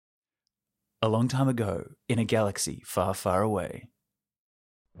A long time ago, in a galaxy far, far away.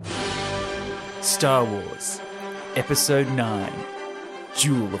 Star Wars, Episode 9,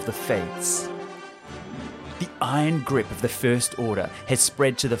 Duel of the Fates. The iron grip of the First Order has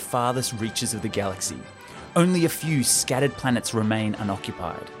spread to the farthest reaches of the galaxy. Only a few scattered planets remain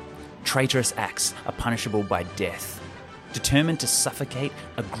unoccupied. Traitorous acts are punishable by death. Determined to suffocate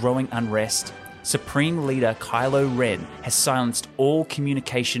a growing unrest, Supreme Leader Kylo Ren has silenced all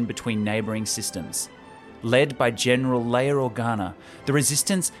communication between neighbouring systems. Led by General Leia Organa, the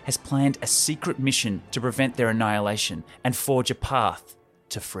Resistance has planned a secret mission to prevent their annihilation and forge a path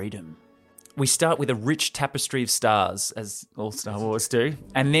to freedom. We start with a rich tapestry of stars, as all Star Wars do,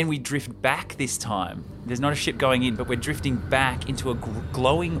 and then we drift back this time. There's not a ship going in, but we're drifting back into a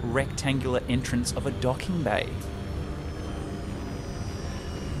glowing rectangular entrance of a docking bay.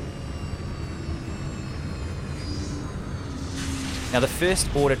 Now the First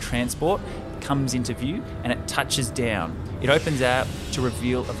Order transport comes into view and it touches down. It opens out to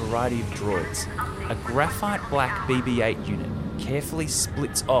reveal a variety of droids. A graphite black BB-8 unit carefully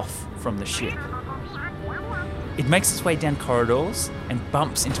splits off from the ship. It makes its way down corridors and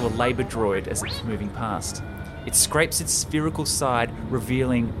bumps into a Labour droid as it's moving past. It scrapes its spherical side,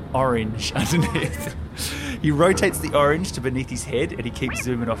 revealing orange underneath. He rotates the orange to beneath his head and he keeps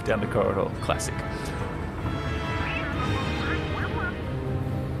zooming off down the corridor. Classic.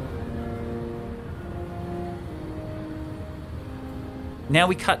 Now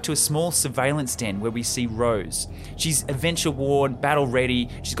we cut to a small surveillance den where we see Rose. She's adventure-worn, battle-ready.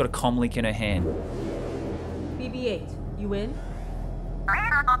 She's got a comlink in her hand. BB-8, you in?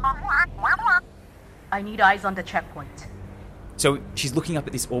 I need eyes on the checkpoint. So she's looking up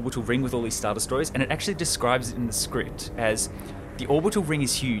at this orbital ring with all these Star Destroyers, and it actually describes it in the script as the orbital ring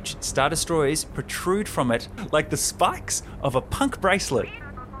is huge. Star Destroyers protrude from it like the spikes of a punk bracelet.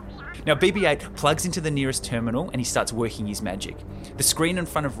 Now BB-8 plugs into the nearest terminal and he starts working his magic. The screen in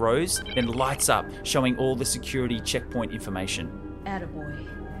front of Rose then lights up, showing all the security checkpoint information. Attaboy.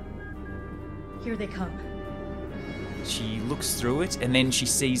 Here they come. She looks through it and then she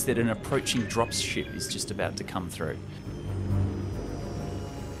sees that an approaching dropship is just about to come through.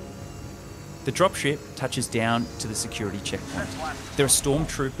 The dropship touches down to the security checkpoint. There are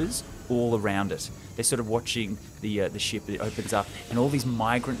stormtroopers all around it. They're sort of watching the ship. It opens up and all these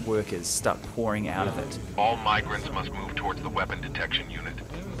migrant workers start pouring out of it. All migrants must move towards the weapon detection unit.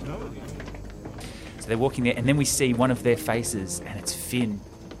 So they're walking there and then we see one of their faces and it's Finn.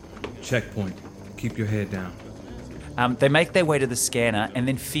 Checkpoint. Keep your head down. They make their way to the scanner and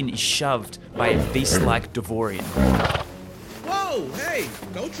then Finn is shoved by a beast-like Devorian. Whoa, hey,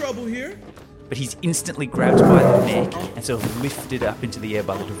 no trouble here. But he's instantly grabbed by the neck and sort of lifted up into the air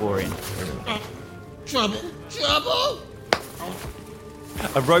by the Devorian. Trouble!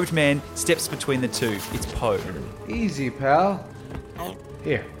 A robed man steps between the two. It's Poe. Easy, pal.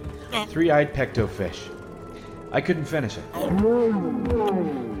 Here, three-eyed pectofish. I couldn't finish it.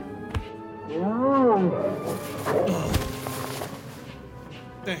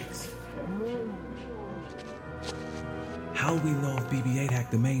 Thanks. How we know if BB-8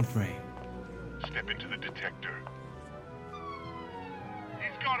 hacked the mainframe? Step into the detector.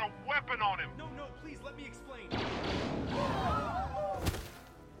 He's got a weapon on him! No, please let me explain.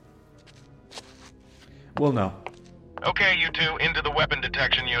 We'll know. Okay, you two, into the weapon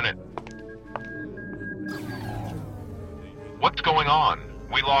detection unit. What's going on?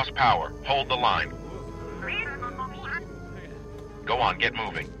 We lost power. Hold the line. Go on, get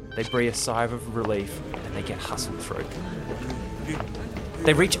moving. They breathe a sigh of relief and they get hustled through.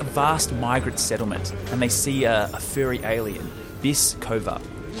 They reach a vast migrant settlement and they see a furry alien, Bis Kova.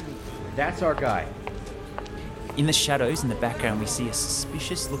 That's our guy. In the shadows in the background, we see a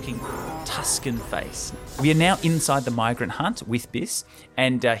suspicious-looking Tuscan face. We are now inside the migrant hunt with Bis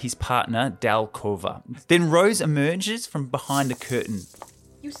and his partner, Dal Kova. Then Rose emerges from behind a curtain.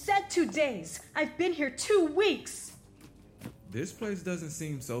 You said 2 days. I've been here 2 weeks. This place doesn't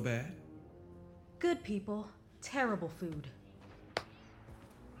seem so bad. Good people, terrible food.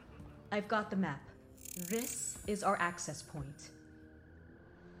 I've got the map. This is our access point.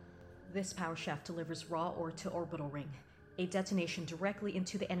 This power shaft delivers raw ore to orbital ring. A detonation directly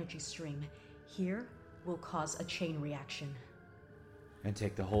into the energy stream. Here will cause a chain reaction. And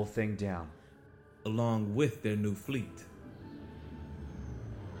take the whole thing down. Along with their new fleet.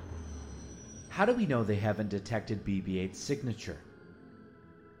 How do we know they haven't detected BB-8's signature?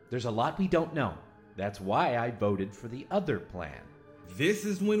 There's a lot we don't know. That's why I voted for the other plan. This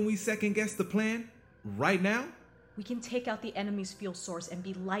is when we second guess the plan? Right now? We can take out the enemy's fuel source and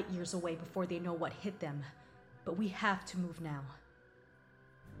be light years away before they know what hit them. But we have to move now.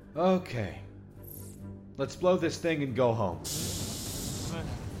 Okay, Let's blow this thing and go home.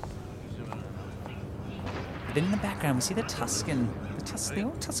 But then in the background, we see the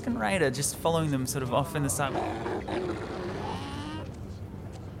old Tuscan Raider just following them sort of off in the side.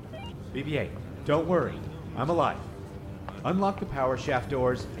 BB-8, don't worry. I'm alive. Unlock the power shaft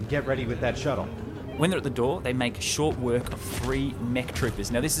doors and get ready with that shuttle. When they're at the door, they make short work of 3 mech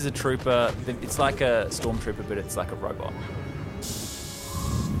troopers. Now, this is a trooper. It's like a stormtrooper, but it's like a robot.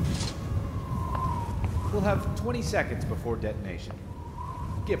 We'll have 20 seconds before detonation.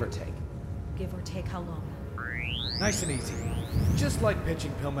 Give or take. Give or take how long? Nice and easy. Just like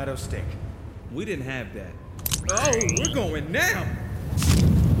pinching Palmetto steak. We didn't have that. Oh, we're going now!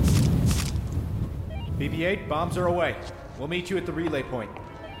 BB-8, bombs are away. We'll meet you at the relay point.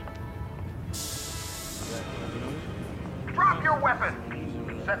 Drop your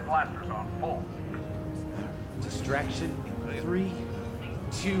weapon! Set blasters on full. Distraction in 3,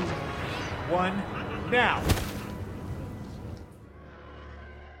 2, 1, now!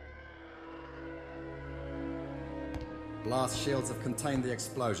 Blast shields have contained the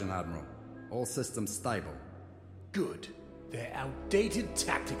explosion, Admiral. All systems stable. Good. Their outdated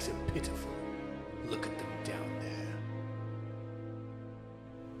tactics are pitiful. Look at them down there.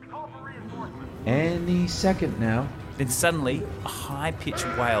 Call for reinforcements. Any second now. Then suddenly, a high-pitched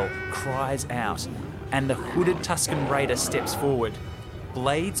wail cries out, and the hooded Tuscan Raider steps forward.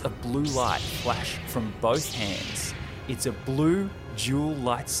 Blades of blue light flash from both hands. It's a blue dual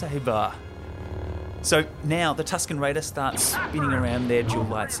lightsaber. So now the Tuscan Raider starts spinning around their dual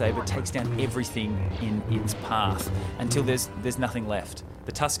lightsaber, takes down everything in its path until there's nothing left.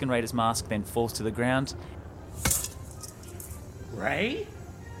 The Tuscan Raider's mask then falls to the ground. Ray?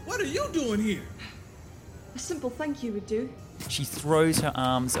 What are you doing here? A simple thank you would do. She throws her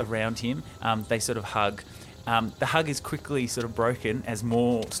arms around him. They sort of hug. The hug is quickly sort of broken as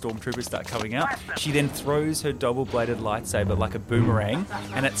more stormtroopers start coming out. She then throws her double-bladed lightsaber like a boomerang,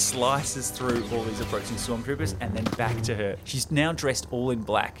 and it slices through all these approaching stormtroopers and then back to her. She's now dressed all in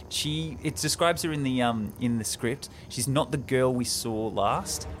black. It describes her in the script. She's not the girl we saw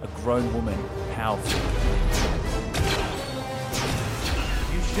last. A grown woman, powerful.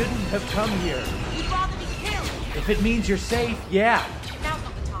 You shouldn't have come here. You'd rather be killed. If it means you're safe, yeah. Now's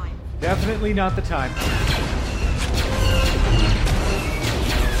not the time. Definitely not the time.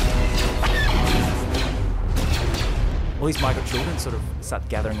 All these migrant children sort of start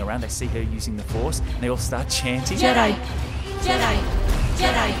gathering around. They see her using the Force, and they all start chanting. Jedi! Jedi!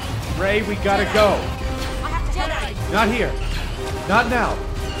 Jedi! Ray, we gotta go. I have to Jedi! Not here. Not now.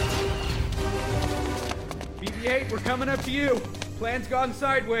 BB-8, we're coming up to you. Plan's gone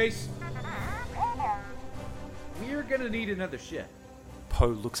sideways. We're gonna need another ship. Poe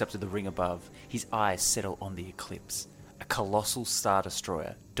looks up to the ring above. His eyes settle on the eclipse. A colossal Star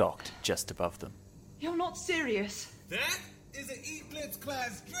Destroyer docked just above them. You're not serious. That is an E-Blitz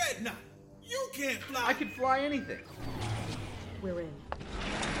class dreadnought. You can't fly. I can fly anything. We're in.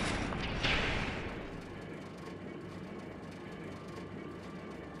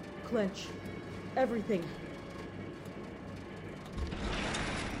 Clench. Everything.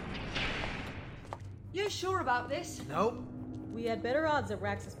 You sure about this? Nope. We had better odds at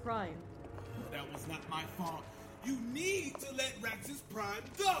Raxus Prime. That was not my fault. You need to let Raxus Prime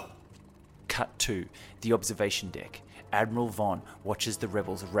go. Cut to the observation deck. Admiral Vaughn watches the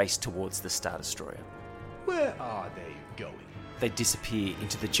rebels race towards the Star Destroyer. Where are they going? They disappear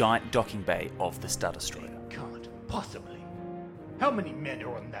into the giant docking bay of the Star Destroyer. Can't possibly. How many men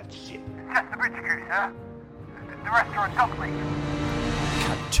are on that ship? Check the bridge crew, sir. The rest are on dock leave.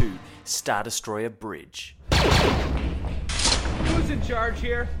 Cut to Star Destroyer Bridge. Who's in charge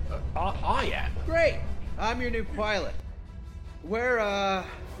here? I am. Great! I'm your new pilot. Where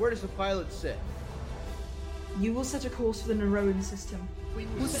does the pilot sit? You will set a course for the Neroan system.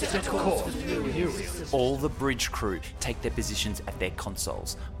 Set a course for the All the bridge crew take their positions at their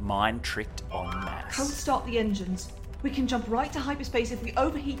consoles, mind-tricked en masse. Code start the engines. We can jump right to hyperspace if we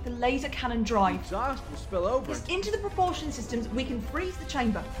overheat the laser cannon drive. Exhaust will spill over. Yes, into the propulsion systems, we can freeze the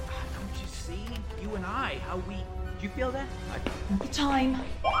chamber. Don't you see? You and I, how we... Do you feel that? Not the time.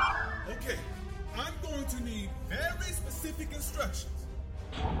 Okay, I'm going to need very specific instructions.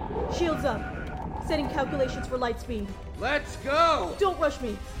 Shields up. Setting calculations for light speed. Let's go! Don't rush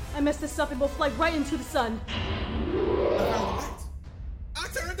me. I messed this up and we'll fly right into the sun. I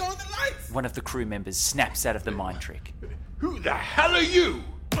turned on the lights! One of the crew members snaps out of the mind trick. Who the hell are you?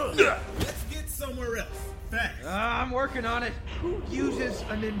 Let's get somewhere else. Fast. I'm working on it. Who uses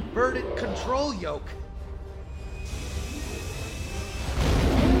an inverted control yoke?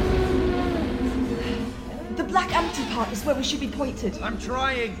 The black empty part is where we should be pointed. I'm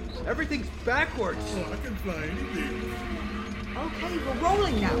trying. Everything's backwards. I can fly anything. Okay, we're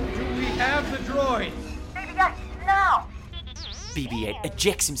rolling now. Do we have the droid? BB-8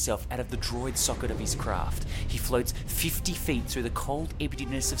 ejects himself out of the droid socket of his craft. He floats 50 feet through the cold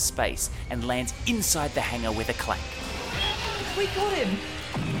emptiness of space and lands inside the hangar with a clank. We got him.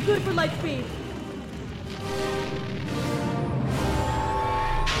 Good for light speed.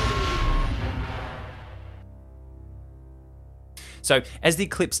 So, as the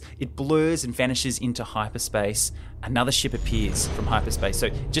eclipse, it blurs and vanishes into hyperspace, another ship appears from hyperspace. So,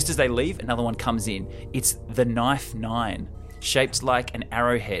 just as they leave, another one comes in. It's the Knife 9, shaped like an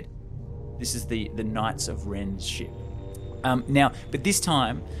arrowhead. This is the Knights of Ren's ship. But this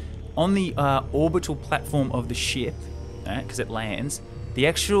time, on the orbital platform of the ship, because it lands,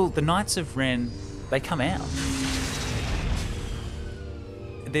 the Knights of Ren, they come out.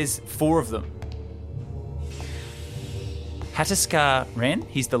 There's 4 of them. Hataskar Ren,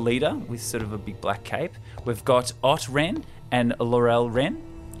 he's the leader with sort of a big black cape. We've got Ott Ren and Laurel Ren,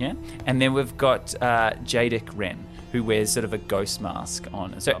 yeah? And then we've got Jadic Ren, who wears sort of a ghost mask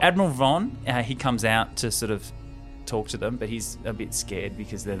on. So Admiral Von, he comes out to sort of talk to them, but he's a bit scared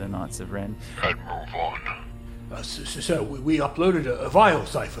because they're the Knights of Ren. Admiral Vaughn. So we uploaded a vial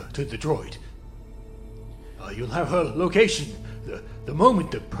cipher to the droid. You'll have her location the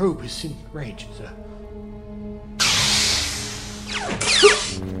moment the probe is in range, sir.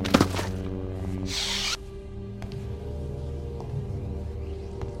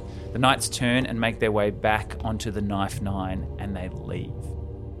 The Knights turn and make their way back onto the Knife 9 and they leave.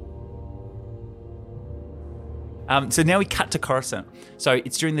 So now we cut to Coruscant. So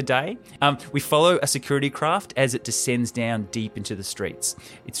it's during the day. We follow a security craft as it descends down deep into the streets.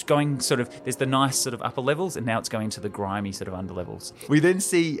 It's going there's the nice sort of upper levels and now it's going to the grimy sort of under levels. We then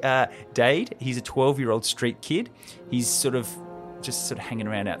see Dade. He's a 12-year-old street kid. He's just hanging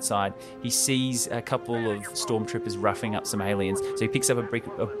around outside. He sees a couple of stormtroopers roughing up some aliens, so he picks up a brick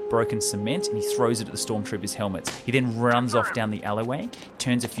of broken cement and he throws it at the stormtroopers' helmets. He then runs off down the alleyway,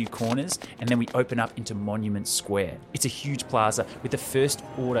 turns a few corners, and then we open up into Monument Square. It's a huge plaza with the First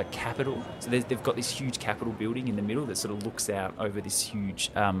Order Capitol. So they've got this huge Capitol building in the middle that sort of looks out over this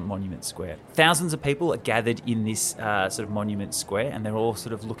huge Monument Square. Thousands of people are gathered in this sort of Monument Square, and they're all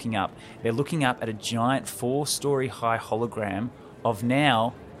sort of looking up. They're looking up at a giant 4-story high hologram of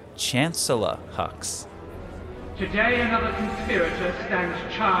now Chancellor Hux. Today another conspirator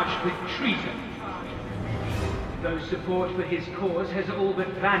stands charged with treason. Though support for his cause has all but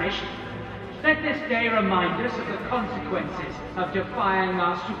vanished, let this day remind us of the consequences of defying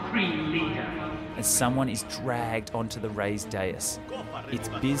our supreme leader. As someone is dragged onto the raised dais. It's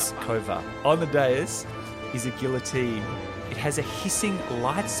Biz Kova. On the dais is a guillotine. It has a hissing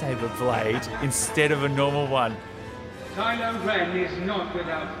lightsaber blade instead of a normal one. Kylo Ren is not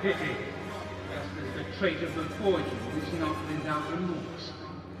without pity, just as the traitor before you is not without remorse.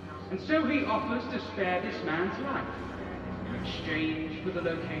 And so he offers to spare this man's life, in exchange for the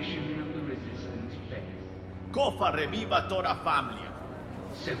location of the Resistance base. Kofa reviva toda familia.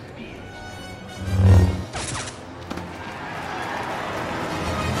 So be it.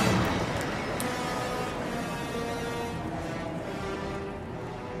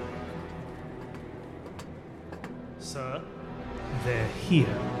 Sir, they're here.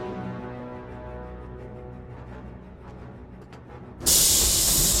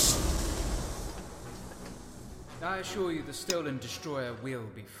 I assure you the stolen destroyer will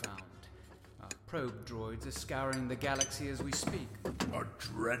be found. Our probe droids are scouring the galaxy as we speak. A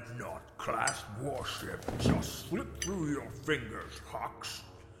Dreadnought-class warship just slipped through your fingers, Hux.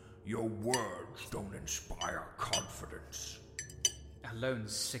 Your words don't inspire confidence. A lone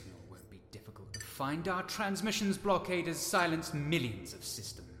signal won't be difficult to find. Our transmissions blockade has silenced millions of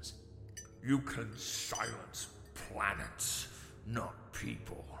systems. You can silence planets, not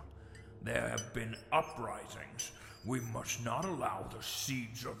people. There have been uprisings. We must not allow the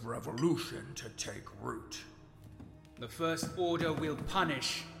seeds of revolution to take root. The First Order will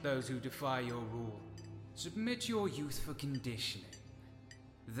punish those who defy your rule. Submit your youth for conditioning.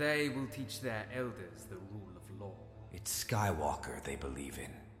 They will teach their elders the rule of law. It's Skywalker they believe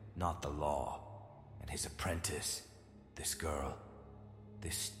in, not the law. And his apprentice, this girl,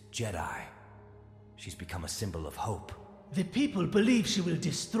 this Jedi. She's become a symbol of hope. The people believe she will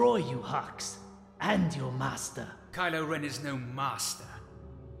destroy you, Hux, and your master. Kylo Ren is no master.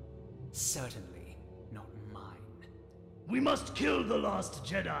 Certainly not mine. We must kill the last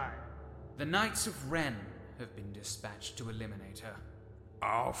Jedi. The Knights of Ren have been dispatched to eliminate her.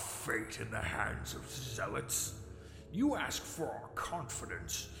 Our fate in the hands of zealots. You ask for our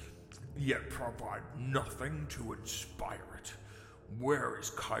confidence. yet provide nothing to inspire it. Where is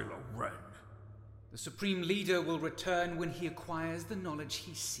Kylo Ren? The Supreme Leader will return when he acquires the knowledge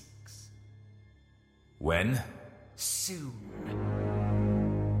he seeks. When? Soon.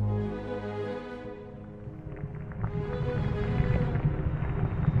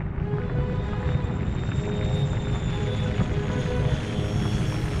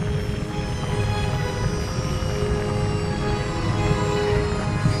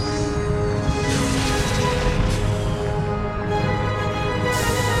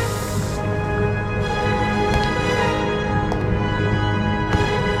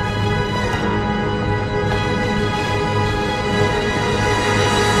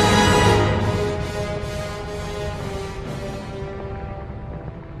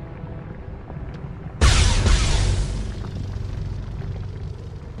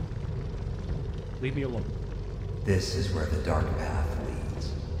 Leave me alone. This is where the dark path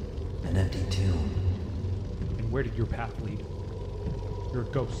leads. An empty tomb. And where did your path lead? You're a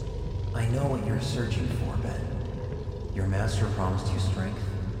ghost. I know what you're searching for, Ben. Your master promised you strength,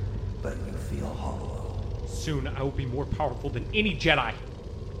 but you feel hollow. Soon I will be more powerful than any Jedi.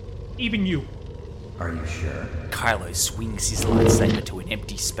 Even you. Are you sure? Kylo swings his lightsaber to an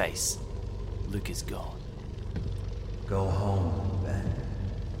empty space. Luke is gone. Go home, Ben.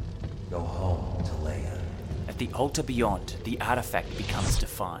 Go home to Leia. At the altar beyond, the artifact becomes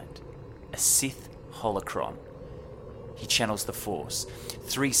defined. A Sith holocron. He channels the Force.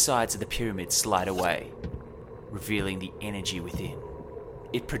 3 sides of the pyramid slide away, revealing the energy within.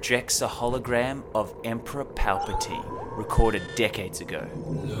 It projects a hologram of Emperor Palpatine, recorded decades ago.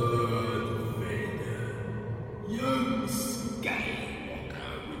 Lord Vader, young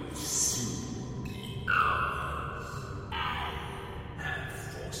Skywalker will soon be ours. I have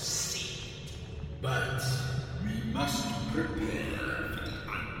foreseen, but we must prepare for the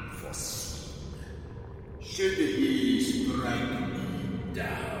unforeseen. Should he strike me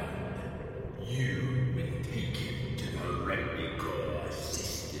down, you will take him to the Replicore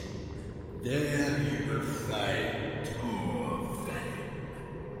system. There you will find 2 of them.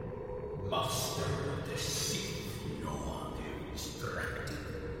 Master of the Sith Lord instructed.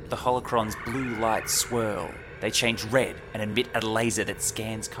 The holocron's blue lights swirl. They change red and emit a laser that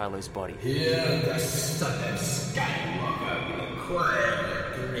scans Kylo's body. Here the son of Skywalker will acquire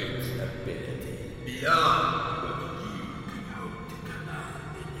a great ability beyond what you can hope to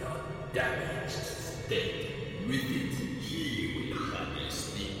command in your damaged state. With it, he will harness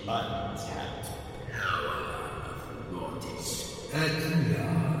the untapped power of Mortis. At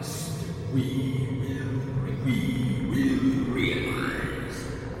last, we will realize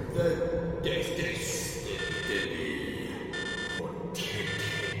that there's destiny for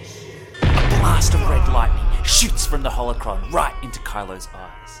temptation. A blast of red lightning shoots from the holocron right into Kylo's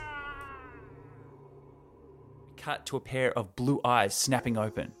eyes. Cut to a pair of blue eyes snapping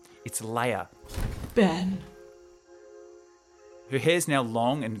open. It's Leia. Ben. Her hair's now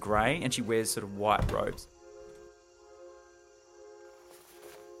long and grey, and she wears sort of white robes.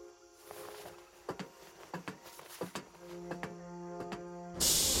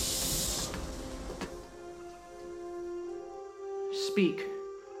 Speak.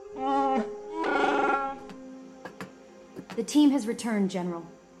 The team has returned, General.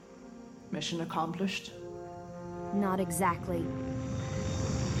 Mission accomplished? Not exactly.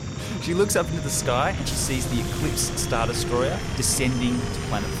 She looks up into the sky and she sees the Eclipse Star Destroyer descending to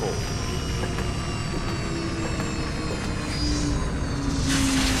Planet 4.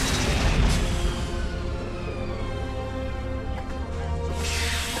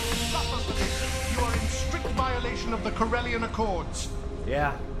 You are in strict violation of the Corellian Accords.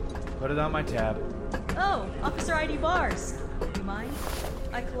 Yeah, put it on my tab. Oh, Officer ID bars. Do you mind?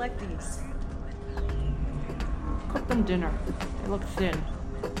 I collect these. Cook them dinner. They look thin.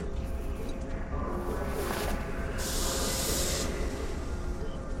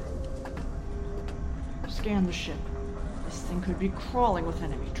 Scan the ship. This thing could be crawling with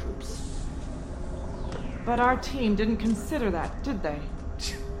enemy troops. But our team didn't consider that, did they?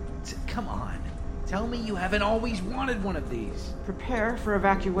 Come on. Tell me you haven't always wanted one of these. Prepare for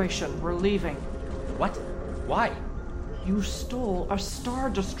evacuation. We're leaving. What? Why? You stole a Star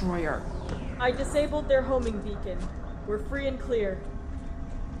Destroyer. I disabled their homing beacon. We're free and clear.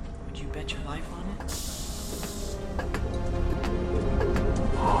 Would you bet your life on it?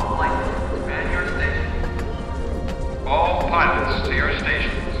 All flights, command your station. All pilots to your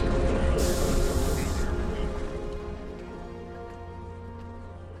stations.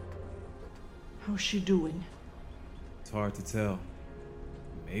 How's she doing? It's hard to tell.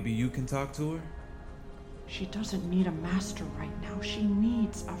 Maybe you can talk to her? She doesn't need a master right now. She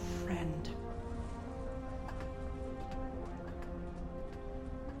needs a friend.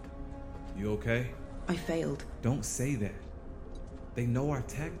 You okay? I failed. Don't say that. They know our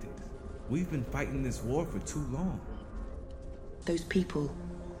tactics. We've been fighting this war for too long. Those people,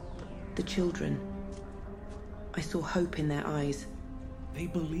 the children, I saw hope in their eyes. They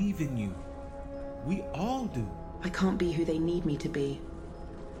believe in you. We all do. I can't be who they need me to be.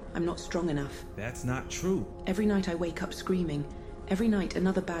 I'm not strong enough. That's not true. Every night I wake up screaming. Every night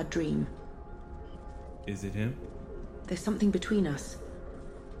another bad dream. Is it him? There's something between us.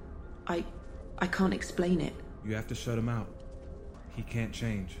 I can't explain it. You have to shut him out. He can't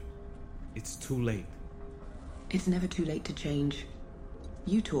change. It's too late. It's never too late to change.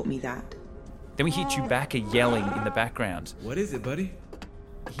 You taught me that. Then we hear Chewbacca yelling in the background. What is it, buddy?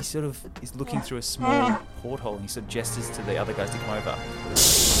 He sort of is looking through a small porthole and he sort of gestures to the other guys to come over.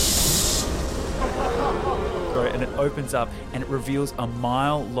 Sorry, and it opens up and it reveals a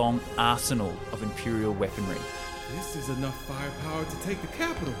mile-long arsenal of Imperial weaponry. This is enough firepower to take the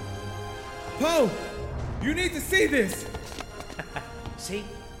capital. Poe, you need to see this. See,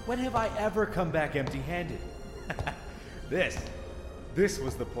 when have I ever come back empty-handed? This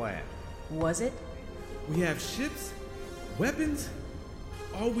was the plan. Was it? We have ships, weapons.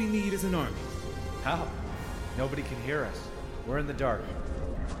 All we need is an army. How? Nobody can hear us. We're in the dark.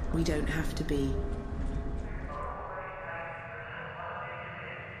 We don't have to be.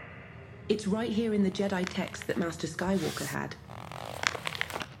 It's right here in the Jedi text that Master Skywalker had.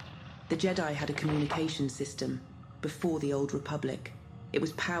 The Jedi had a communication system before the Old Republic. It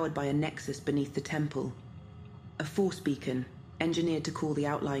was powered by a nexus beneath the temple. A force beacon, engineered to call the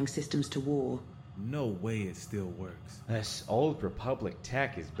outlying systems to war. No way it still works. This Old Republic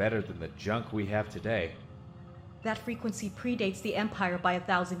tech is better than the junk we have today. That frequency predates the Empire by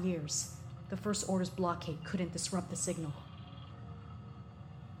 1,000 years. The First Order's blockade couldn't disrupt the signal.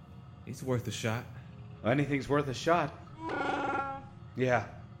 It's worth a shot. Anything's worth a shot. Yeah,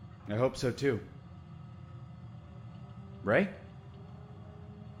 I hope so too. Ray?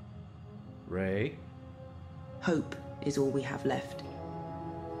 Ray? Hope is all we have left.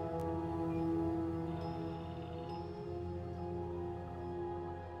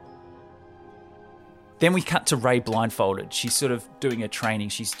 Then we cut to Rey blindfolded. She's sort of doing her training.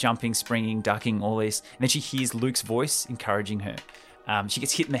 She's jumping, springing, ducking, all this. And then she hears Luke's voice encouraging her. She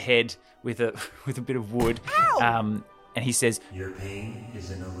gets hit in the head with a bit of wood. And he says, "Your pain is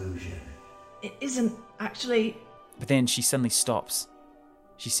an illusion." It isn't, actually. But then she suddenly stops.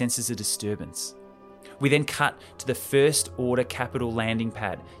 She senses a disturbance. We then cut to the First Order Capital landing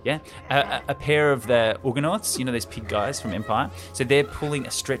pad. Yeah, a pair of the Ugnaughts, you know those pig guys from Empire. So they're pulling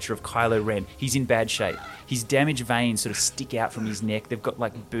a stretcher of Kylo Ren. He's in bad shape. His damaged veins sort of stick out from his neck. They've got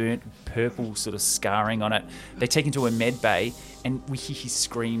like burnt purple sort of scarring on it. They take him to a med bay, and we hear his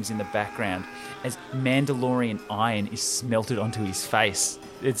screams in the background as Mandalorian iron is smelted onto his face.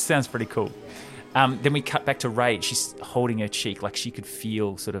 It sounds pretty cool. Then we cut back to Rey. She's holding her cheek like she could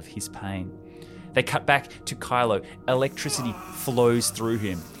feel sort of his pain. They cut back to Kylo. Electricity flows through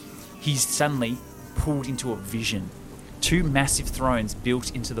him. He's suddenly pulled into a vision. Two massive thrones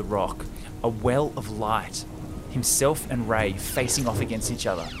built into the rock. A well of light. Himself and Rey facing off against each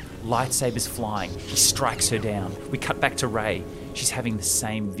other. Lightsabers flying. He strikes her down. We cut back to Rey. She's having the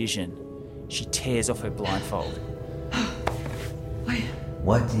same vision. She tears off her blindfold.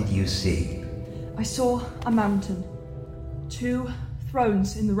 What did you see? I saw a mountain. 2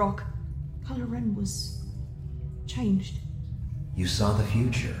 thrones in the rock. Kylo Ren was changed. You saw the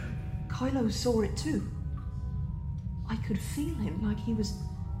future. Kylo saw it too. I could feel him like he was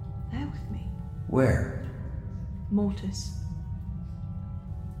there with me. Where? Mortis.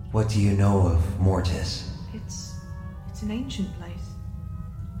 What do you know of Mortis? It's an ancient place.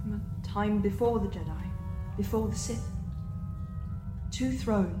 From a time before the Jedi. Before the Sith. 2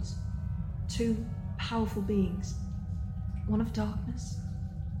 thrones. 2 powerful beings. One of darkness,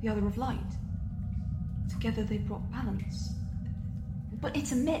 the other of light. Together they brought balance. But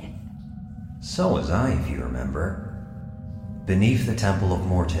it's a myth. So was I, if you remember. Beneath the Temple of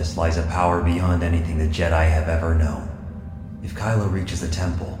Mortis lies a power beyond anything the Jedi have ever known. If Kylo reaches the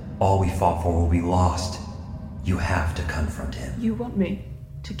temple, all we fought for will be lost. You have to confront him. You want me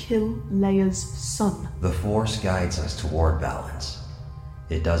to kill Leia's son? The Force guides us toward balance.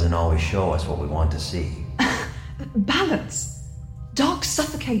 It doesn't always show us what we want to see. Balance? Dark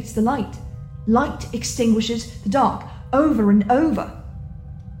suffocates the light. Light extinguishes the dark over and over.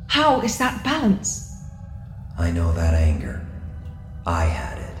 How is that balance? I know that anger. I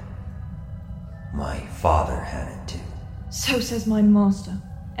had it. My father had it too. So says my master,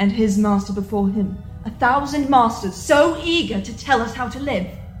 and his master before him. 1,000 masters so eager to tell us how to live.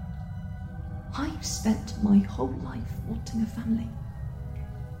 I've spent my whole life wanting a family.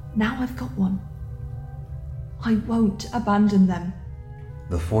 Now I've got one. I won't abandon them.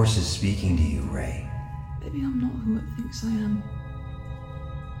 The Force is speaking to you, Rey. Maybe I'm not who it thinks I am.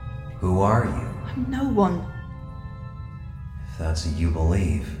 Who are you? I'm no one. If that's what you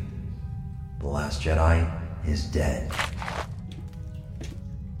believe, the last Jedi is dead.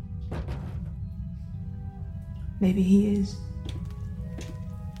 Maybe he is.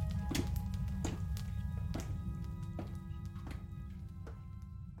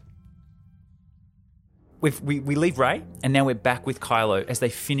 We leave Rey, and now we're back with Kylo as they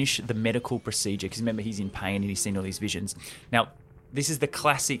finish the medical procedure, because remember, he's in pain and he's seen all these visions. Now, this is the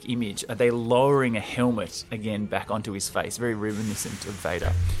classic image. Are they lowering a helmet again back onto his face, very reminiscent of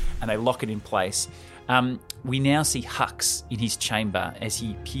Vader, and they lock it in place. We now see Hux in his chamber as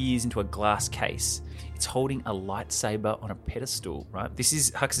he peers into a glass case. It's holding a lightsaber on a pedestal, right? This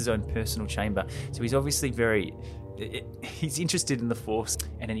is Hux's own personal chamber, so he's obviously he's interested in the Force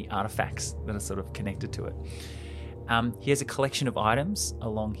and any artifacts that are sort of connected to it. He has a collection of items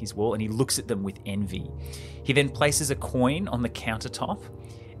along his wall, and he looks at them with envy. He then places a coin on the countertop,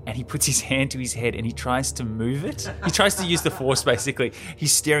 and he puts his hand to his head and he tries to move it. He tries to use the Force, basically.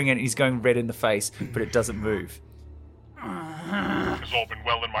 He's staring at it, he's going red in the face, but it doesn't move. Has all been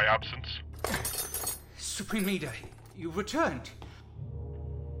well in my absence? Supreme Leader, you returned.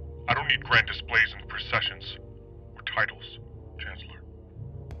 I don't need grand displays and processions. Or titles, Chancellor.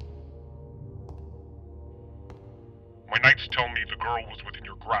 My knights tell me the girl was within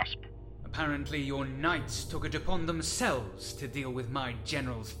your grasp. Apparently your knights took it upon themselves to deal with my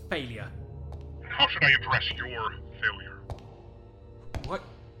general's failure. And how should I address your failure? What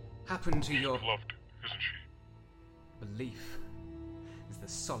happened to your... She's loved, isn't she? Belief is the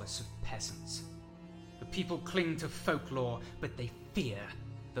solace of peasants. The people cling to folklore, but they fear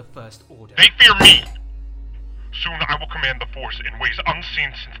the First Order. They fear me! Soon I will command the Force in ways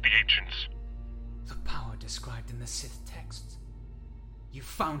unseen since the ancients. The power described in the Sith texts. You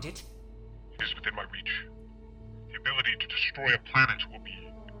found it? It is within my reach. The ability to destroy a planet will be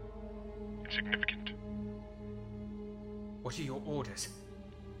insignificant. What are your orders?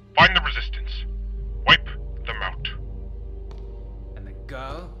 Find the resistance. Wipe them out. And the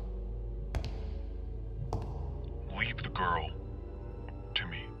girl? Leave the girl to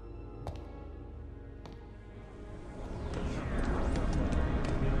me.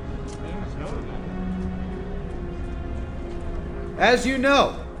 As you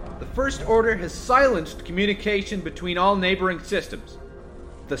know, the First Order has silenced communication between all neighboring systems.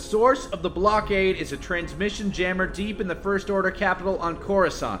 The source of the blockade is a transmission jammer deep in the First Order capital on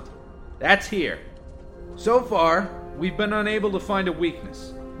Coruscant. That's here. So far, we've been unable to find a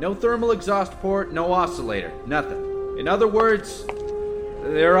weakness. No thermal exhaust port, no oscillator, nothing. In other words,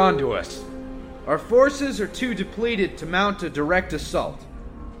 they're onto us. Our forces are too depleted to mount a direct assault.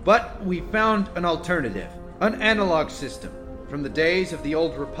 But we found an alternative, an analog system from the days of the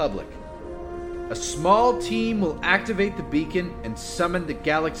Old Republic. A small team will activate the beacon and summon the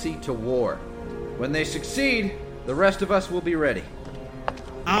galaxy to war. When they succeed, the rest of us will be ready.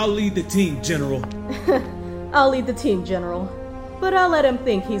 I'll lead the team, General. I'll lead the team, General. But I'll let him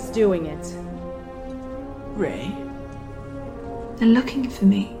think he's doing it. Rey? They're looking for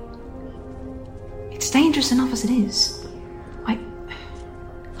me. It's dangerous enough as it is.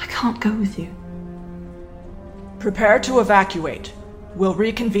 I can't go with you. Prepare to evacuate. We'll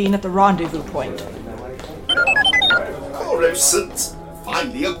reconvene at the rendezvous point. Coruscant!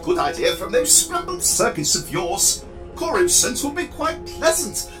 Finally a good idea from those scrambled circuits of yours. Coruscant will be quite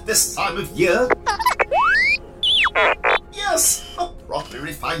pleasant this time of year. Yes, a properly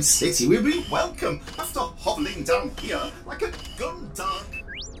refined city will be welcome after hobbling down here like a gun dog.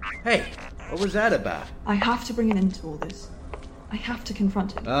 Hey, what was that about? I have to bring an end to all this. I have to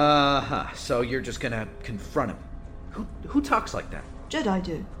confront him. So you're just gonna confront him. Who talks like that? Jedi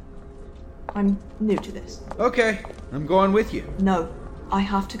do. I'm new to this. Okay, I'm going with you. No, I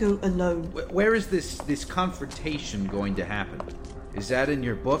have to go alone. Where is this confrontation going to happen? Is that in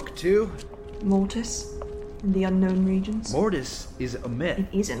your book, too? Mortis, in the unknown regions. Mortis is a myth. It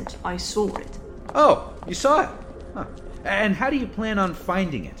isn't. I saw it. Oh, you saw it? Huh. And how do you plan on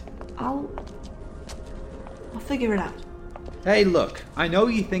finding it? I'll figure it out. Hey, look, I know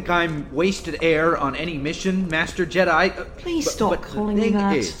you think I'm wasted air on any mission, Master Jedi. Please stop calling me that. The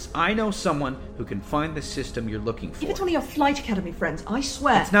thing is, I know someone who can find the system you're looking for. If it's one of your Flight Academy friends, I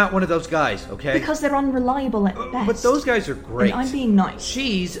swear. It's not one of those guys, okay? Because they're unreliable at best. But those guys are great. And I'm being nice.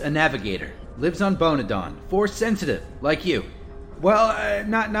 She's a navigator, lives on Bonadon, Force sensitive, like you. Well,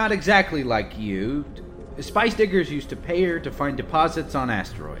 not exactly like you. Spice diggers used to pay her to find deposits on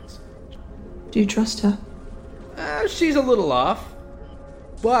asteroids. Do you trust her? She's a little off.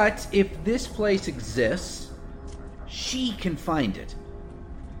 But if this place exists, she can find it.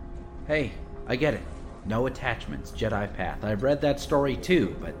 Hey, I get it. No attachments, Jedi path. I've read that story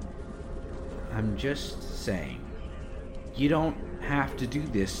too, but I'm just saying, you don't have to do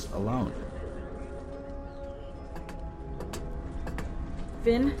this alone.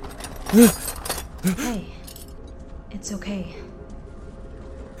 Vin? Hey, it's okay.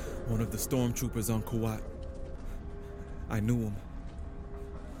 One of the stormtroopers on Kuwait. I knew him.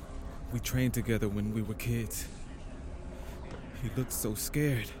 We trained together when we were kids. He looked so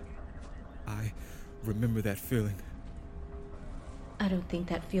scared. I remember that feeling. I don't think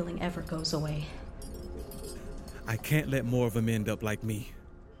that feeling ever goes away. I can't let more of them end up like me.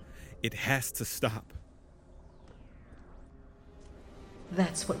 It has to stop.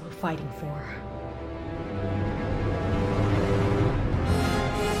 That's what we're fighting for.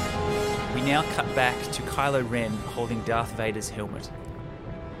 We now cut back to Kylo Ren holding Darth Vader's helmet.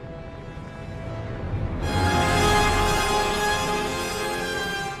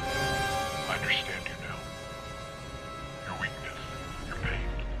 I understand you now. Your weakness, your pain.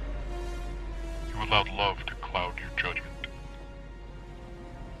 You allowed love to cloud your judgment.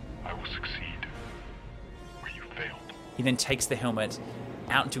 I will succeed where you failed. He then takes the helmet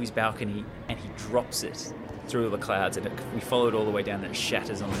out into his balcony and he drops it through the clouds, and we follow it all the way down and it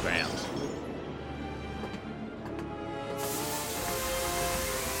shatters on the ground.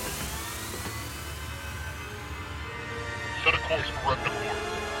 Set a course for Repnicor.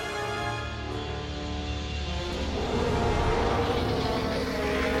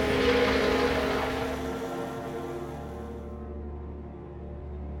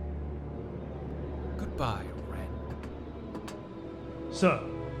 Goodbye, Ren. Sir,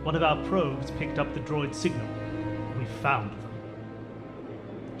 one of our probes picked up the droid signal. We found them.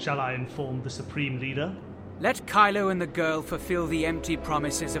 Shall I inform the Supreme Leader? Let Kylo and the girl fulfill the empty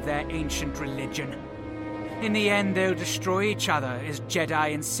promises of their ancient religion. In the end, they'll destroy each other as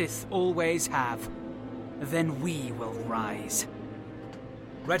Jedi and Sith always have. Then we will rise.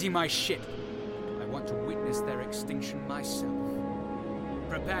 Ready my ship. I want to witness their extinction myself.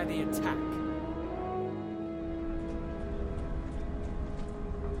 Prepare the attack.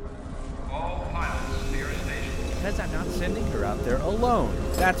 All pilots to your station. Because I'm not sending her out there alone.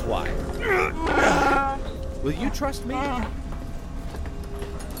 That's why. Will you trust me?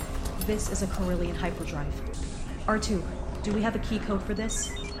 This is a Corellian hyperdrive. R2, do we have a key code for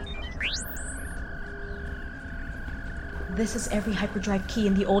this? This is every hyperdrive key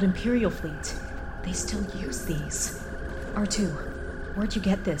in the old Imperial fleet. They still use these. R2, where'd you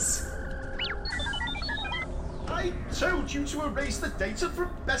get this? I told you to erase the data from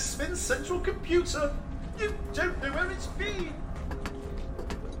Bespin's central computer. You don't know where it's been.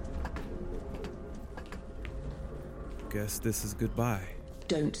 Guess this is goodbye.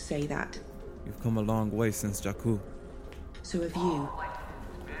 Don't say that. You've come a long way since Jakku. So have you.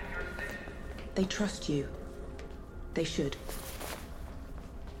 They trust you. They should.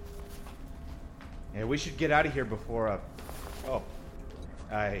 Yeah, we should get out of here before,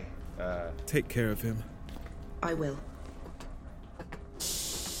 Take care of him. I will.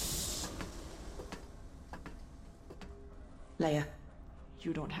 Leia.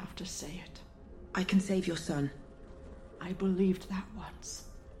 You don't have to say it. I can save your son. I believed that once.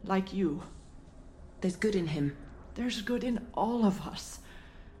 Like you. There's good in him. There's good in all of us.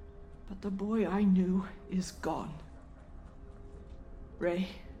 But the boy I knew is gone. Rey,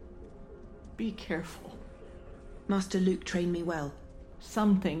 be careful. Master Luke trained me well.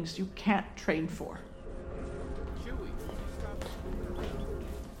 Some things you can't train for.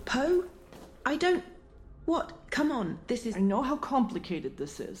 Poe? I don't... What? Come on, this is... I know how complicated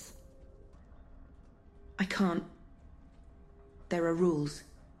this is. I can't. There are rules.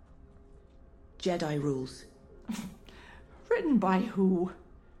 Jedi rules. Written by who?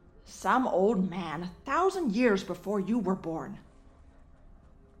 Some old man 1,000 years before you were born.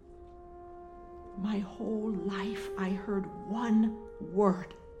 My whole life I heard one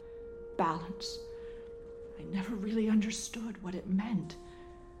word. Balance. I never really understood what it meant.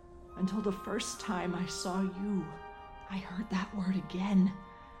 Until the first time I saw you, I heard that word again.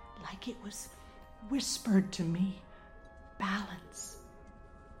 Like it was whispered to me. Balance.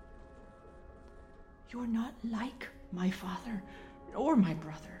 You're not like my father or my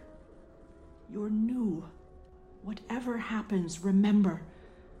brother. You're new. Whatever happens, remember,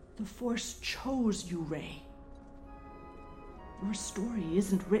 the Force chose you, Rey. Your story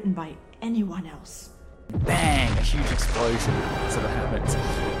isn't written by anyone else. bang, a huge explosion sort of happens.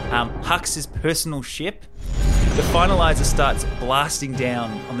 Hux's personal ship, the Finalizer, starts blasting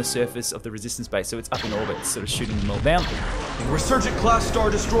down on the surface of the Resistance base, so it's up in orbit, sort of shooting them all down. Resurgent-class Star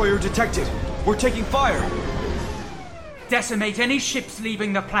Destroyer detected. We're taking fire. Decimate any ships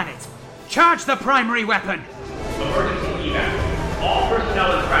leaving the planet. Charge the primary weapon. Emergency evac. All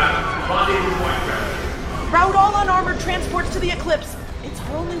personnel and craft responding to point ground. Route all unarmored transports to the Eclipse. It's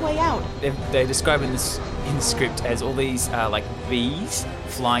our only way out. They're describing this in the script as all these like bees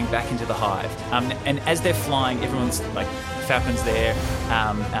flying back into the hive. And as they're flying, everyone's like, Falcon's there,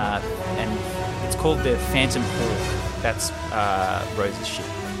 and it's called the Phantom Hawk. That's Rose's ship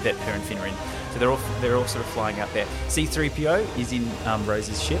that her and Finn are in. So they're all sort of flying out there. C-3PO is in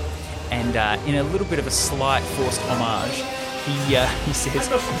Rose's ship, and in a little bit of a slight forced homage, he says,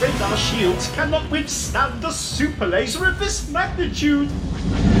 I'm afraid our shields cannot withstand a super laser of this magnitude.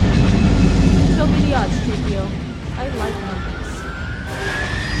 Tell me the odds, 3PO. I like numbers.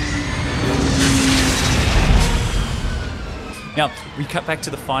 Now, we cut back to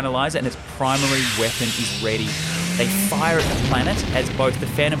the Finalizer, and its primary weapon is ready. They fire at the planet as both the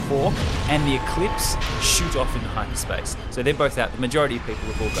Phantom Hawk and the Eclipse shoot off into hyperspace. So they're both out. The majority of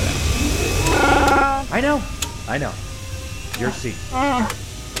people have all got out. I know. Your seat.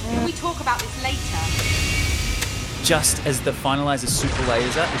 Can we talk about this later? Just as the Finalizer super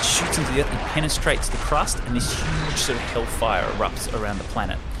laser, it shoots into the Earth and penetrates the crust, and this huge sort of hellfire erupts around the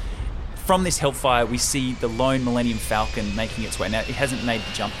planet. From this hellfire, we see the lone Millennium Falcon making its way. Now, it hasn't made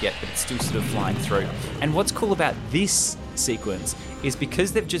the jump yet, but it's still sort of flying through. And what's cool about this sequence is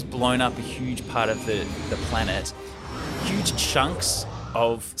because they've just blown up a huge part of the planet, huge chunks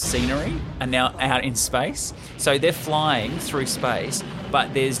of scenery are now out in space. So they're flying through space,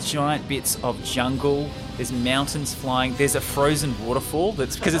 but there's giant bits of jungle, there's mountains flying, there's a frozen waterfall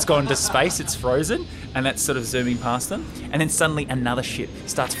that's, because it's gone to space, it's frozen, and that's sort of zooming past them. And then suddenly another ship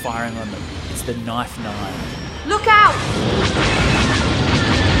starts firing on them. It's the Knife 9. Look out!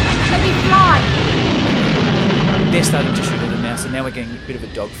 Let me fly! They're starting to shoot at them now, so now we're getting a bit of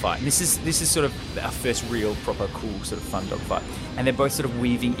a dogfight. And this is sort of our first real, proper, cool, sort of fun dogfight. And they're both sort of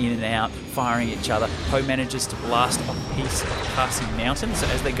weaving in and out, firing at each other. Poe manages to blast a piece of passing mountain, so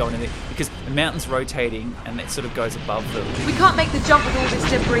as they go into there, because the mountain's rotating and it sort of goes above them. We can't make the jump with all this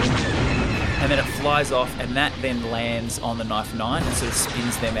debris. And then it flies off, and that then lands on the Knife 9 and sort of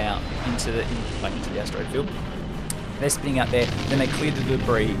spins them out into the asteroid field. They're spinning out there, then they clear the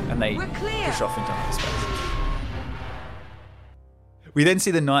debris and they push off into hyperspace. We then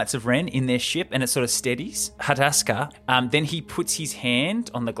see the Knights of Ren in their ship, and it sort of steadies. Hadaska, then he puts his hand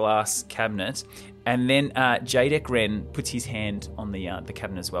on the glass cabinet, and then Jadek Ren puts his hand on the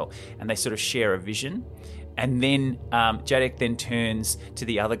cabinet as well, and they sort of share a vision. And then Jadek then turns to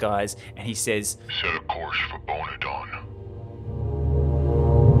the other guys, and he says, "Set a course for Bonadon."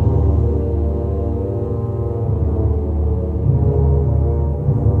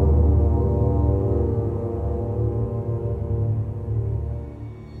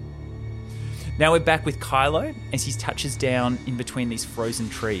 Now we're back with Kylo as he touches down in between these frozen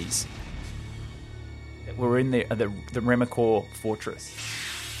trees. We're in the Remicor fortress.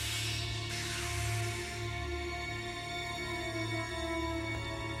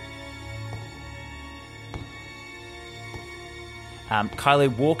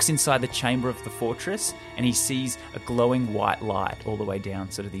 Kylo walks inside the chamber of the fortress, and he sees a glowing white light all the way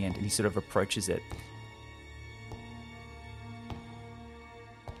down sort of the end, and he sort of approaches it.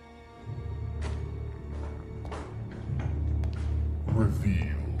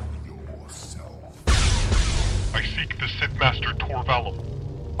 Reveal yourself. I seek the Sith Master Torvallum.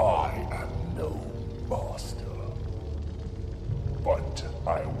 I am no master, but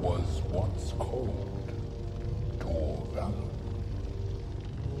I was once called Torvallum.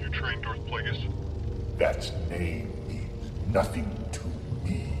 You trained Darth Plagueis? That name means nothing to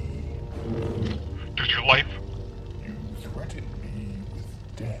me. Does your life? You threatened me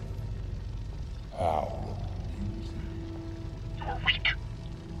with death. How? You are weak.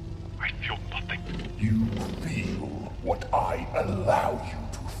 I feel nothing. You feel what I allow you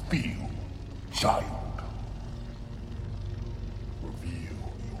to feel, child. Reveal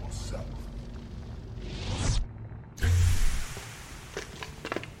yourself.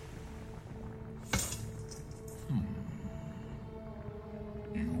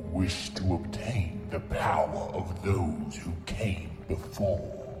 You wish to obtain the power of those who came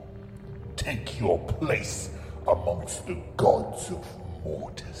before. Take your place amongst the gods of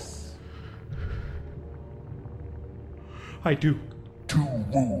Mortis. I do. To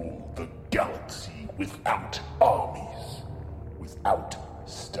rule the galaxy without armies, without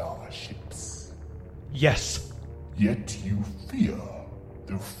starships. Yes. Yet you fear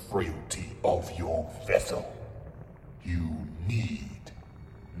the frailty of your vessel. You need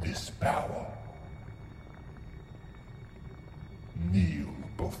this power. Kneel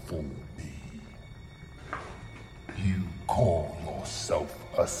before me. You call yourself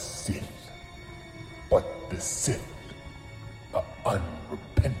a Sith, but the Sith are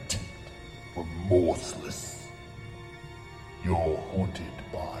unrepentant, remorseless. You're haunted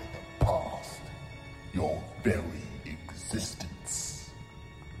by the past, your very existence.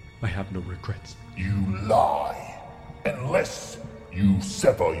 I have no regrets. You lie. Unless you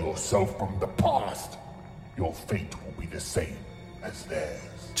sever yourself from the past, your fate will be the same as theirs.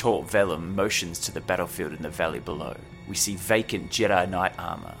 Taut Vellum motions to the battlefield in the valley below. We see vacant Jedi Knight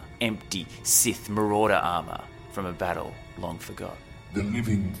armor, empty Sith Marauder armor from a battle long forgot. The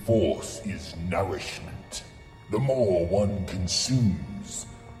living force is nourishment. The more one consumes,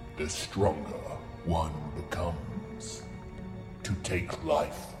 the stronger one becomes. To take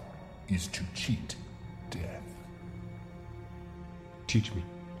life is to cheat death. Teach me.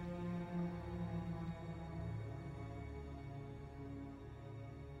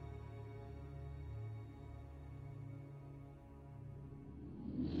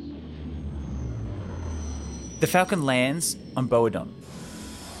 The Falcon lands on Boadon.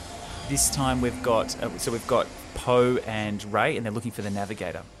 This time we've got Poe and Rey, and they're looking for the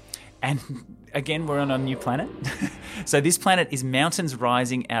Navigator. And again, we're on a new planet. So this planet is mountains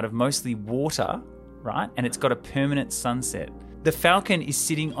rising out of mostly water, right? And it's got a permanent sunset. The Falcon is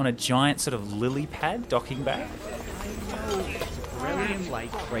sitting on a giant sort of lily pad docking bay. Brilliant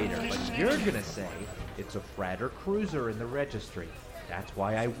light freighter, but you're gonna say it's a fratter cruiser in the registry. That's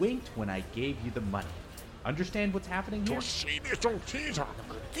why I winked when I gave you the money. Understand what's happening here?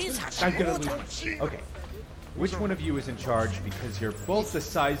 I'm gonna lose. Okay. Which one of you is in charge, because you're both the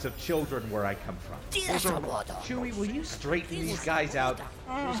size of children where I come from? Chewie, will you straighten these guys out?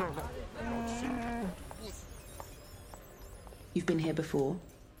 You've been here before?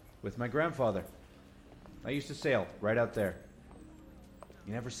 With my grandfather. I used to sail right out there.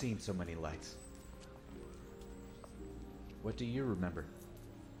 You never seen so many lights. What do you remember?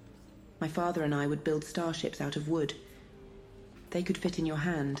 My father and I would build starships out of wood. They could fit in your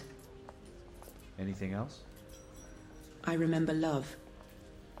hand. Anything else? I remember love.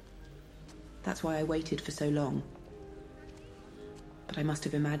 That's why I waited for so long. But I must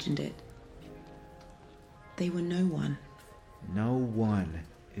have imagined it. They were no one. No one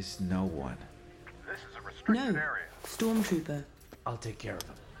is no one. This is a restricted area. Stormtrooper. I'll take care of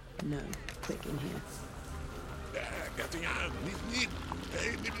him. No, quick in here.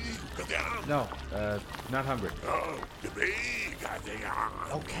 No, not hungry.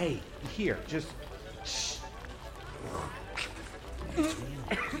 Okay, here, just... Shh.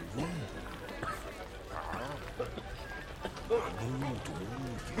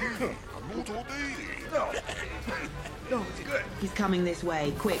 No, it's good. He's coming this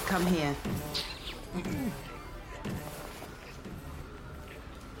way. Quick, come here.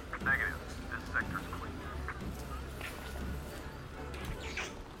 Negative. This sector's clean.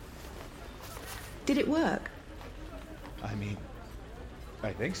 Did it work? I mean,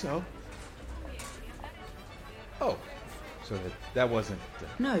 I think so. Oh, so that wasn't...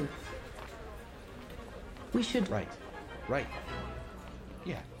 No. We should... Right.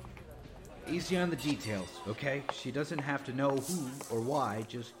 Yeah. Easy on the details, okay? She doesn't have to know who or why,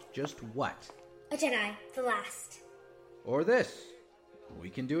 just what. A Jedi, the last. Or this. We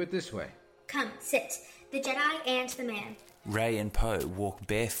can do it this way. Come, sit. The Jedi and the man. Rey and Poe walk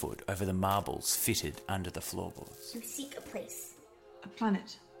barefoot over the marbles fitted under the floorboards. You seek a place. A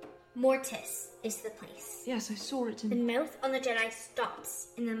planet. Mortis is the place. Yes, I saw it in... The mouth on the Jedi stops,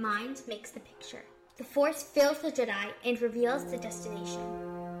 and the mind makes the picture. The Force fills the Jedi and reveals the destination.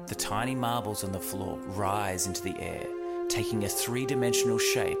 The tiny marbles on the floor rise into the air, taking a three-dimensional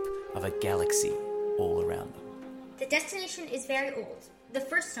shape of a galaxy all around them. The destination is very old. The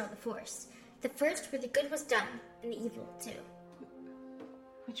first know the Force. The first where the good was done, and the evil too.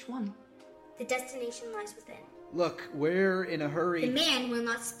 Which one? The destination lies within. Look, we're in a hurry. The man will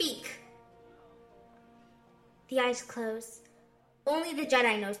not speak. The eyes close. Only the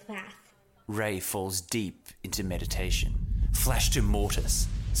Jedi knows the path. Rey falls deep into meditation. Flash to Mortis,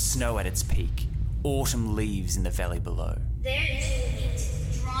 snow at its peak, autumn leaves in the valley below. There is the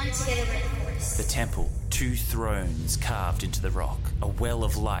meat, drawn together by the Force. The temple, two thrones carved into the rock, a well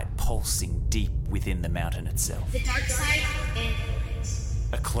of light pulsing deep within the mountain itself. The dark side and the light.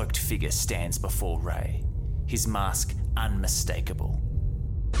 A cloaked figure stands before Rey, his mask unmistakable.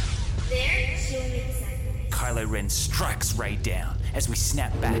 There, she will make the sacrifice. Kylo Ren strikes Rey down as we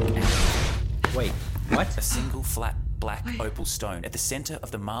snap back at him. Wait, What? A single flat black opal stone at the center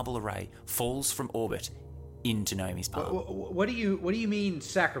of the marble array falls from orbit into Naomi's palm. What do you mean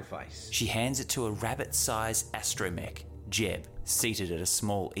sacrifice? She hands it to a rabbit-sized astromech, Jeb, seated at a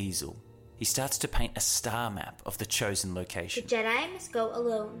small easel. He starts to paint a star map of the chosen location. The Jedi must go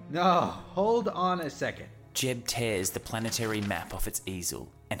alone. No, hold on a second. Jeb tears the planetary map off its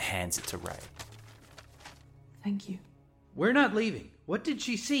easel and hands it to Rey. Thank you. We're not leaving. What did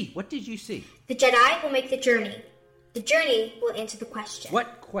she see? What did you see? The Jedi will make the journey. The journey will answer the question.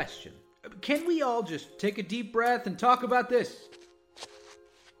 What question? Can we all just take a deep breath and talk about this?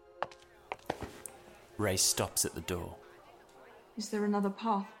 Rey stops at the door. Is there another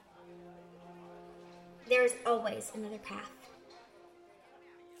path? There is always another path.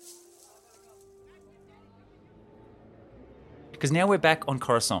 Because now we're back on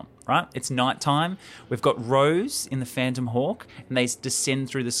Coruscant, right? It's nighttime. We've got Rose in the Phantom Hawk, and they descend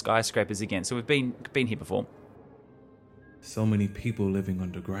through the skyscrapers again. So we've been here before. So many people living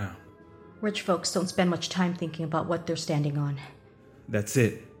underground. Rich folks don't spend much time thinking about what they're standing on. That's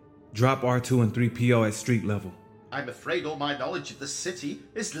it. Drop R2 and 3PO at street level. I'm afraid all my knowledge of the city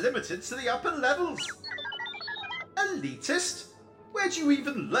is limited to the upper levels. Elitist? Where'd you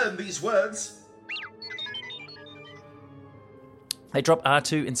even learn these words? They drop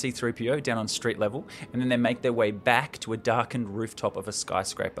R2 and C-3PO down on street level, and then they make their way back to a darkened rooftop of a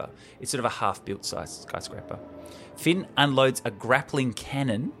skyscraper. It's sort of a half-built size skyscraper. Finn unloads a grappling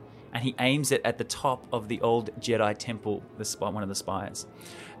cannon, and he aims it at the top of the old Jedi temple, one of the spires.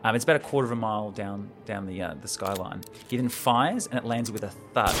 It's about a quarter of a mile down the skyline. He then fires, and it lands with a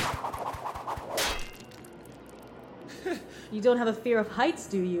thud. You don't have a fear of heights,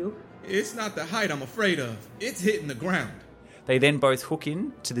 do you? It's not the height I'm afraid of. It's hitting the ground. They then both hook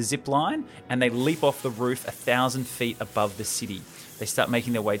in to the zip line, and they leap off the roof 1,000 feet above the city. They start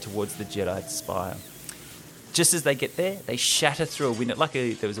making their way towards the Jedi spire. Just as they get there, they shatter through a window.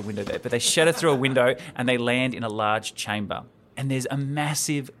 Luckily, there was a window there, but they shatter through a window, and they land in a large chamber. And there's a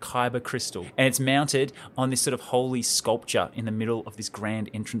massive kyber crystal, and it's mounted on this sort of holy sculpture in the middle of this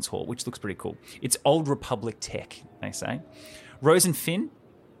grand entrance hall, which looks pretty cool. It's Old Republic tech, they say. Rose and Finn,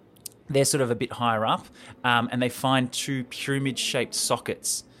 they're sort of a bit higher up, and they find two pyramid-shaped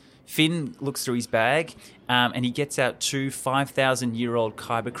sockets. Finn looks through his bag, and he gets out two 5,000-year-old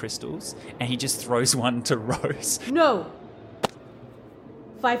kyber crystals, and he just throws one to Rose. No!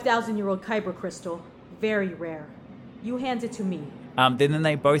 5,000-year-old kyber crystal. Very rare. You hand it to me. Then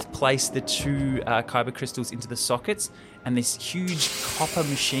they both place the two kyber crystals into the sockets, and this huge copper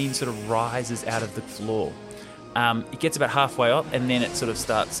machine sort of rises out of the floor. It gets about halfway up, and then it sort of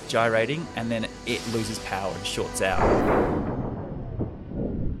starts gyrating, and then it loses power and shorts out.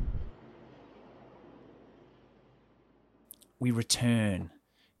 We return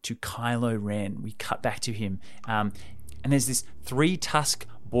to Kylo Ren. We cut back to him, and there's this 3-tusk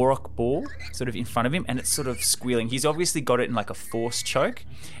Borok ball sort of in front of him, and it's sort of squealing. He's obviously got it in like a force choke,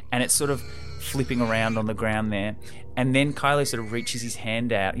 and it's sort of flipping around on the ground there. And then Kylo sort of reaches his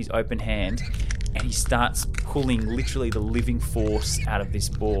hand out, his open hand, and he starts pulling literally the living force out of this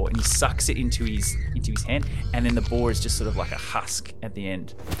boar, and he sucks it into his hand, and then the boar is just sort of like a husk at the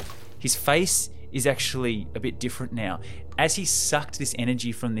end. His face is actually a bit different now. As he sucked this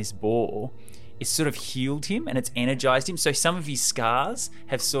energy from this boar, it's sort of healed him and it's energized him. So some of his scars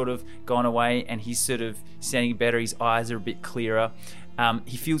have sort of gone away, and he's sort of sounding better. His eyes are a bit clearer.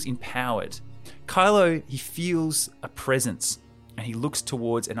 He feels empowered. Kylo, he feels a presence, and he looks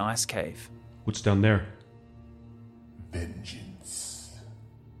towards an ice cave. What's down there? Vengeance.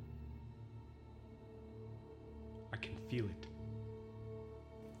 I can feel it.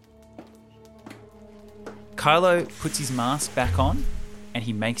 Kylo puts his mask back on, and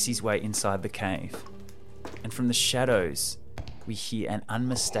he makes his way inside the cave. And from the shadows, we hear an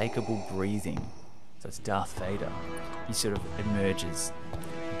unmistakable breathing. So it's Darth Vader. He sort of emerges.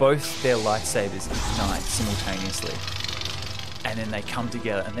 Both their lightsabers ignite simultaneously. And then they come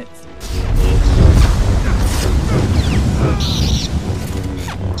together, and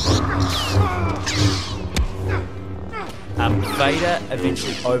Vader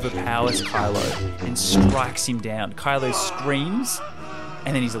eventually overpowers Kylo and strikes him down. Kylo screams,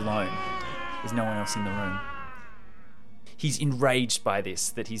 and then he's alone. There's no one else in the room. He's enraged by this,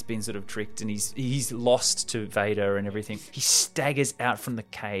 that he's been sort of tricked, and he's lost to Vader and everything. He staggers out from the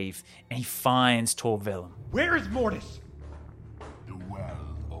cave, and he finds Tor Vellum. Where is Mortis? The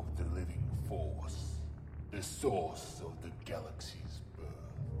well of the living force. The source of the galaxy's birth.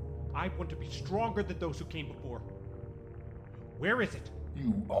 I want to be stronger than those who came before. Where is it?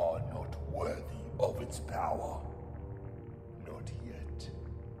 You are not worthy of its power. Not yet.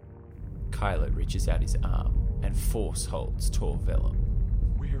 Kylo reaches out his arm and force holds Tor Vellum.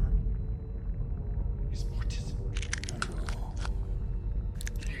 Where is Mortis?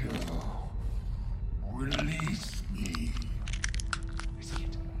 Release me. I see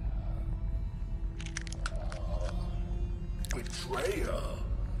it. Betrayer.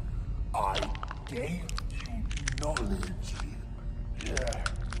 I gave you knowledge.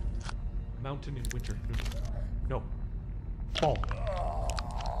 Mountain in winter. No. Fall.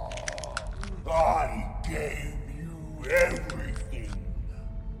 I gave you everything.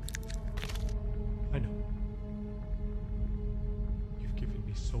 I know. You've given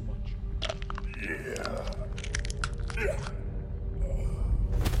me so much.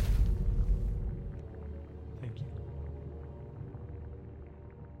 Thank you.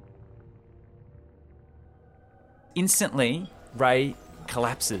 Instantly, Rey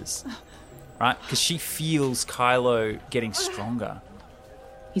collapses, right? Because she feels Kylo getting stronger.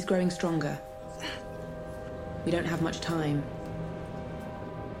 He's growing stronger. We don't have much time.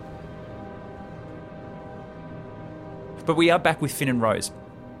 But we are back with Finn and Rose.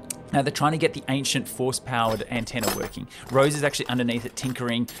 Now, they're trying to get the ancient force-powered antenna working. Rose is actually underneath it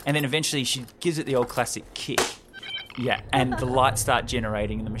tinkering, and then eventually she gives it the old classic kick. Yeah, and the lights start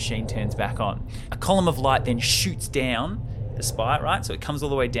generating and the machine turns back on. A column of light then shoots down the spire, right? So it comes all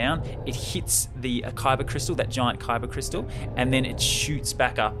the way down, it hits the kyber crystal, that giant kyber crystal, and then it shoots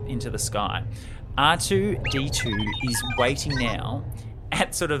back up into the sky. R2-D2 is waiting now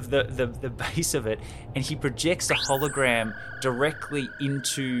at sort of the base of it, and he projects a hologram directly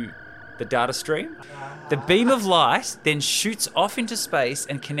into the data stream. The beam of light then shoots off into space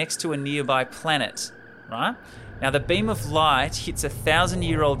and connects to a nearby planet, right? Now, the beam of light hits a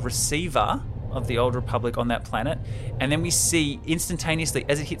 1,000-year-old receiver of the Old Republic on that planet, and then we see instantaneously,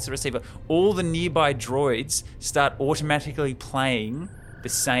 as it hits the receiver, all the nearby droids start automatically playing the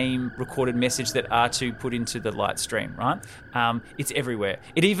same recorded message that R2 put into the light stream, right? It's everywhere.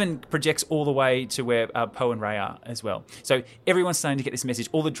 It even projects all the way to where Poe and Rey are as well. So everyone's starting to get this message.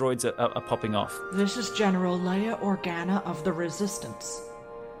 All the droids are popping off. This is General Leia Organa of the Resistance.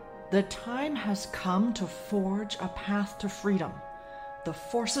 The time has come to forge a path to freedom. The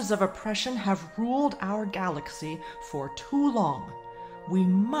forces of oppression have ruled our galaxy for too long. We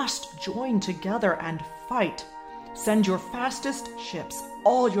must join together and fight. Send your fastest ships,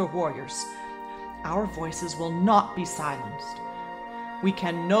 all your warriors. Our voices will not be silenced. We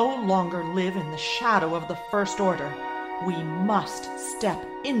can no longer live in the shadow of the First Order. We must step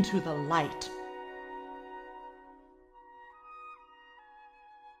into the light.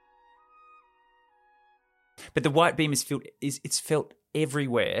 But the white beam it's felt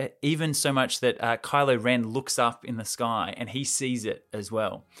everywhere, even so much that Kylo Ren looks up in the sky and he sees it as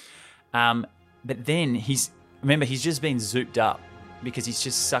well. But then he's just been zooped up because he's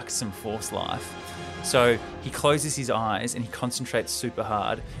just sucked some force life. So he closes his eyes and he concentrates super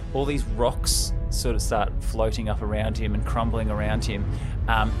hard. All these rocks sort of start floating up around him and crumbling around him.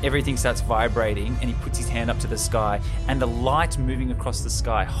 Everything starts vibrating and he puts his hand up to the sky and the light moving across the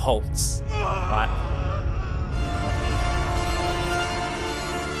sky halts. Right?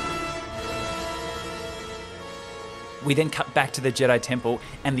 We then cut back to the Jedi Temple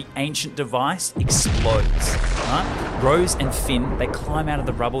and the ancient device explodes. Right? Rose and Finn, they climb out of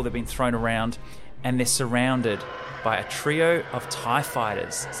the rubble they've been thrown around and they're surrounded by a trio of TIE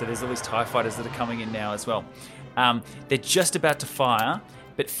fighters. So there's all these TIE fighters that are coming in now as well. They're just about to fire,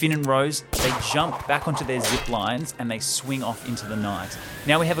 but Finn and Rose, they jump back onto their zip lines and they swing off into the night.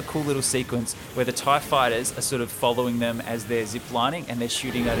 Now we have a cool little sequence where the TIE fighters are sort of following them as they're zip lining and they're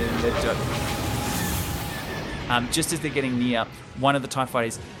shooting at it and just as they're getting near, one of the TIE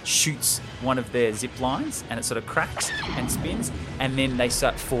fighters shoots one of their zip lines and it sort of cracks and spins, and then they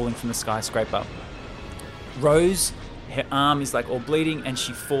start falling from the skyscraper. Rose, her arm is like all bleeding and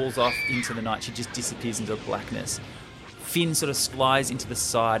she falls off into the night. She just disappears into blackness. Finn sort of slides into the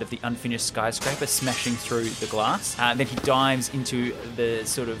side of the unfinished skyscraper, smashing through the glass. Then he dives into the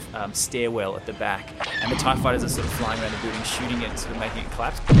sort of stairwell at the back, and the TIE fighters are sort of flying around the building, shooting it, sort of making it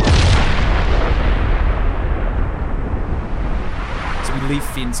collapse. So we leave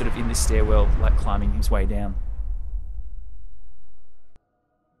Finn sort of in this stairwell, like climbing his way down.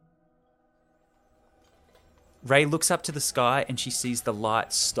 Rey looks up to the sky and she sees the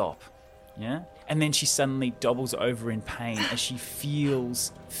lights stop. Yeah? And then she suddenly doubles over in pain as she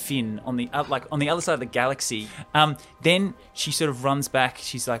feels Finn on the other side of the galaxy. Then she sort of runs back.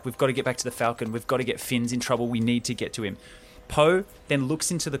 She's like, we've got to get back to the Falcon. We've got to get Finn's in trouble. We need to get to him. Poe then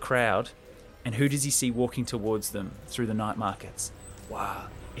looks into the crowd, and who does he see walking towards them through the night markets? Wow,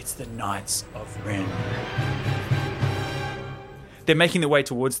 it's the Knights of Ren. They're making their way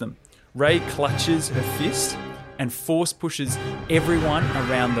towards them. Rey clutches her fist and force pushes everyone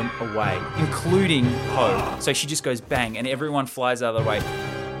around them away, including Poe. So she just goes bang, and everyone flies out of the way.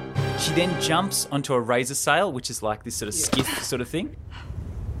 She then jumps onto a razor sail, which is like this sort of skiff sort of thing.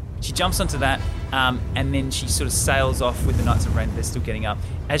 She jumps onto that, and then she sort of sails off with the Knights of Ren. They're still getting up.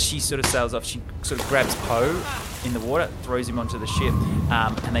 As she sort of sails off, she sort of grabs Poe in the water, throws him onto the ship,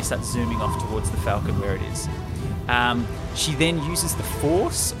 and they start zooming off towards the Falcon where it is. She then uses the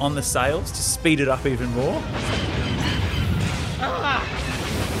Force on the sails to speed it up even more.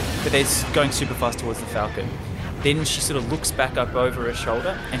 But they're going super fast towards the Falcon. Then she sort of looks back up over her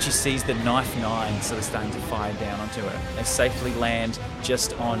shoulder and she sees the Knife 9 sort of starting to fire down onto her. They safely land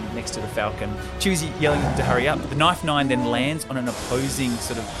just on next to the Falcon. Chewie's yelling at them to hurry up. The Knife 9 then lands on an opposing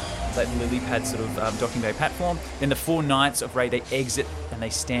sort of like lily pad sort of docking bay platform. Then the 4 Knights of Rey, they exit and they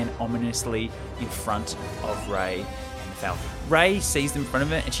stand ominously in front of Rey and the Falcon. Rey sees them in front of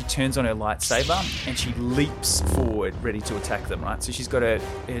her and she turns on her lightsaber and she leaps forward, ready to attack them, right? So she's got her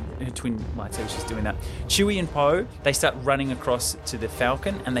twin lightsaber, she's doing that. Chewie and Poe, they start running across to the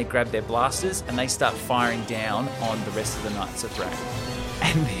Falcon and they grab their blasters and they start firing down on the rest of the Knights of Rey.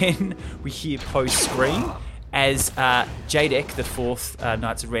 And then we hear Poe scream as Jadek, the 4th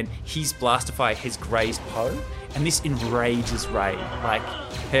Knights of Ren, his blaster fire has grazed Poe. And this enrages Rey. Like,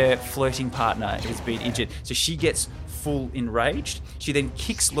 her flirting partner has been injured. So she gets full enraged. She then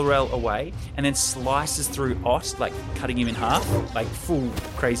kicks Laurel away and then slices through Ott, like cutting him in half, like full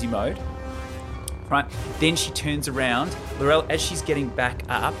crazy mode. Right? Then she turns around. Laurel, as she's getting back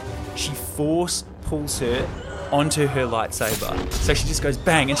up, she force pulls her onto her lightsaber. So she just goes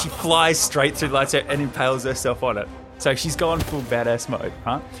bang and she flies straight through the lightsaber and impales herself on it. So she's gone full badass mode,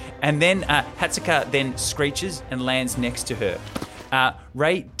 right? And then Hatsuka then screeches and lands next to her.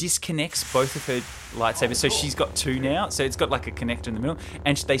 Rey disconnects both of her lightsabers, so she's got 2 now. So it's got like a connector in the middle,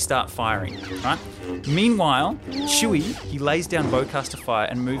 and they start firing, right? Meanwhile, Chewie, he lays down bowcaster fire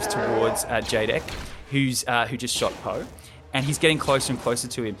and moves towards Jadek, who just shot Poe, and he's getting closer and closer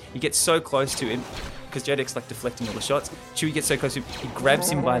to him. He gets so close to him because Jadek's like deflecting all the shots. Chewie gets so close to him, he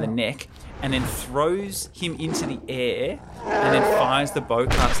grabs him by the neck and then throws him into the air and then fires the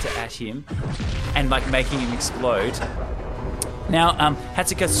bowcaster at him and like making him explode. Now,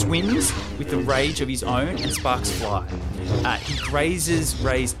 Hatsuka swims with the rage of his own and sparks fly. He grazes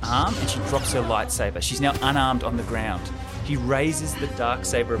Rey's arm and she drops her lightsaber. She's now unarmed on the ground. He raises the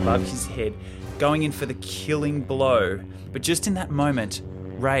darksaber above his head, going in for the killing blow. But just in that moment,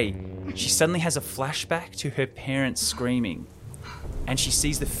 Rey, she suddenly has a flashback to her parents screaming. And she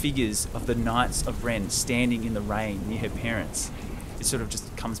sees the figures of the Knights of Ren standing in the rain near her parents. It sort of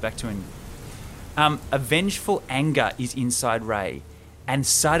just comes back to him. A vengeful anger is inside Rey, and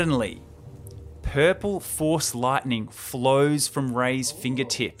suddenly, purple force lightning flows from Rey's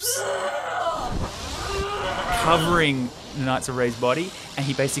fingertips, covering the Knights of Rey's body, and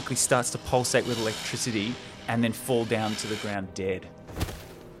he basically starts to pulsate with electricity and then fall down to the ground dead.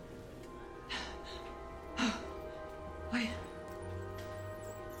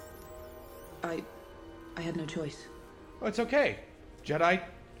 I had no choice. Oh, it's okay. Jedi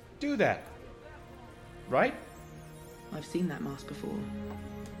do that. Right? I've seen that mask before.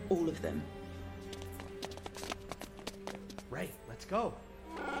 All of them. Rey, let's go.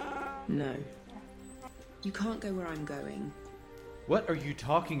 No. You can't go where I'm going. What are you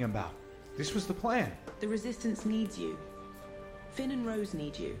talking about? This was the plan. The Resistance needs you. Finn and Rose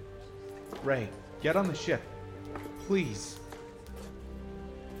need you. Rey, get on the ship. Please.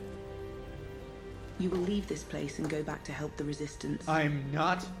 You will leave this place and go back to help the Resistance. I'm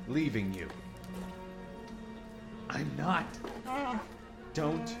not leaving you. I'm not.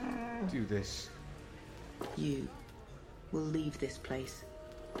 Don't do this. You will leave this place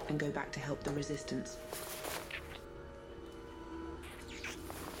and go back to help the Resistance.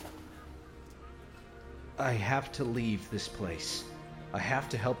 I have to leave this place. I have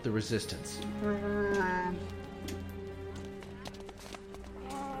to help the Resistance.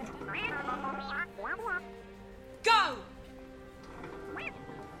 Go!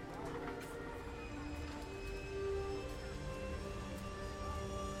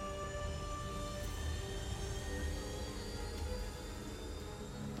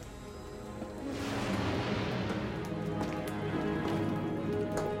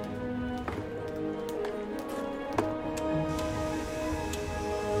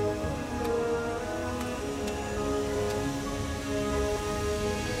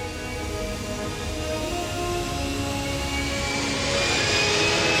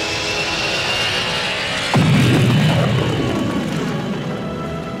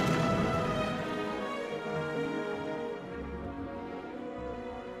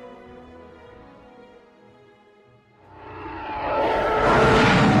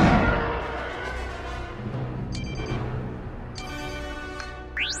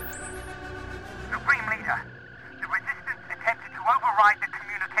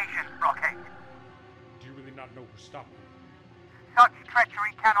 stop me. Such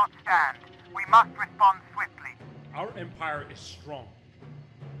treachery cannot stand. We must respond swiftly. Our empire is strong.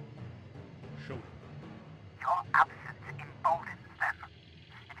 Show them. Your absence emboldens them.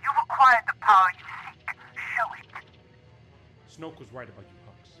 If you've acquired the power you seek, show it. Snoke was right about you,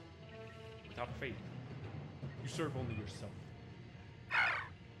 Hux. Without faith, you serve only yourself.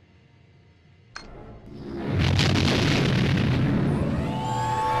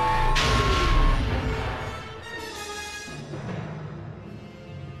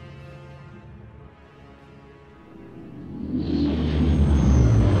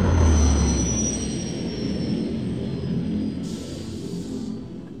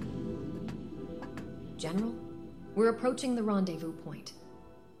 General, we're approaching the rendezvous point.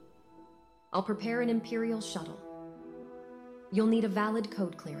 I'll prepare an Imperial shuttle. You'll need a valid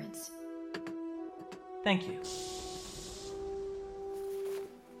code clearance. Thank you.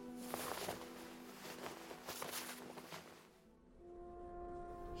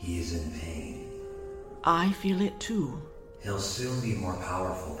 He is in pain. I feel it too. He'll soon be more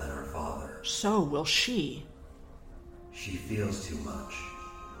powerful than her father. So will she. She feels too much.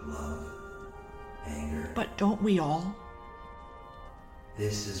 Love, anger. But don't we all?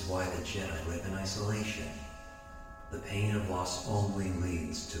 This is why the Jedi live in isolation. The pain of loss only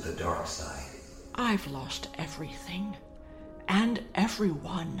leads to the dark side. I've lost everything. And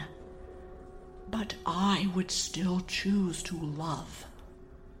everyone. But I would still choose to love.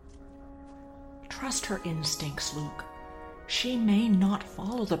 Trust her instincts, Luke. She may not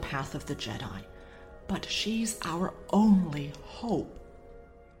follow the path of the Jedi, but she's our only hope.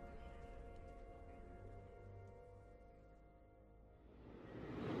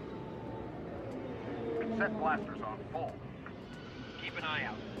 Set blasters on full. Keep an eye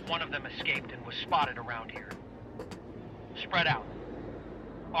out. One of them escaped and was spotted around here. Spread out.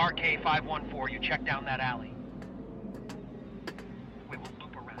 RK-514, you check down that alley. We will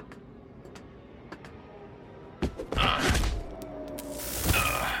loop around.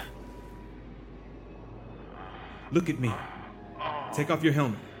 Look at me. Take off your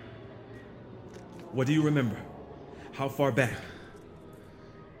helmet. What do you remember? How far back?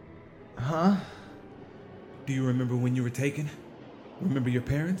 Huh? Do you remember when you were taken? Remember your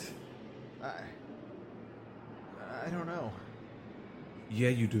parents? I don't know. Yeah,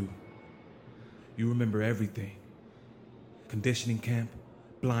 you do. You remember everything. Conditioning camp,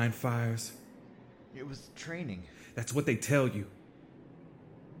 blind fires. It was training. That's what they tell you.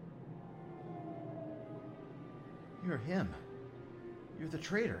 You're him. You're the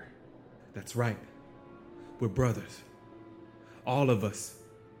traitor. That's right. We're brothers. All of us.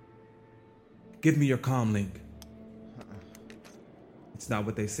 Give me your comm link. It's not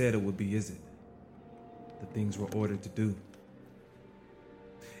what they said it would be, is it? The things we're ordered to do.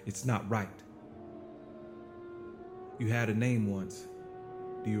 It's not right. You had a name once.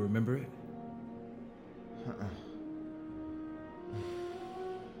 Do you remember it?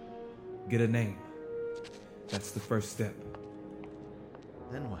 Get a name. That's the first step.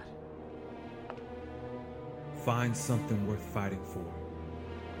 Then what? Find something worth fighting for.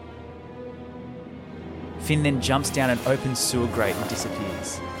 Finn then jumps down an open sewer grate and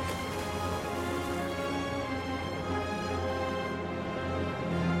disappears.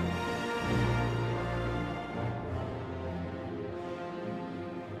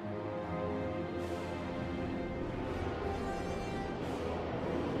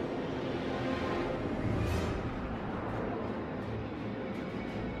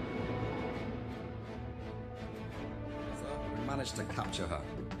 We managed to capture her.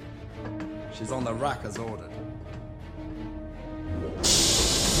 She's on the rack as ordered.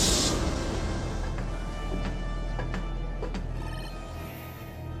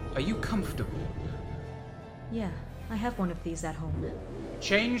 Are you comfortable? Yeah, I have one of these at home.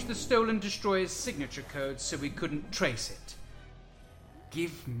 Change the stolen destroyer's signature code so we couldn't trace it.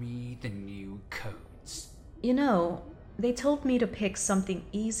 Give me the new codes. You know, they told me to pick something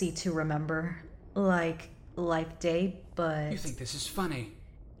easy to remember, like Life Day, but... You think this is funny?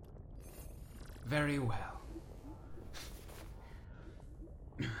 Very well.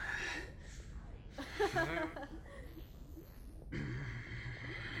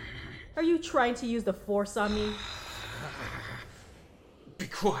 Are you trying to use the Force on me? Be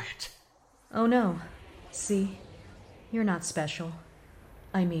quiet. Oh no. See? You're not special.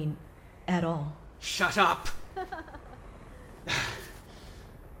 I mean, at all. Shut up!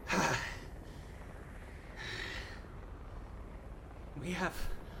 We have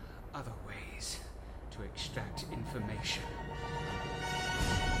other ways to extract information.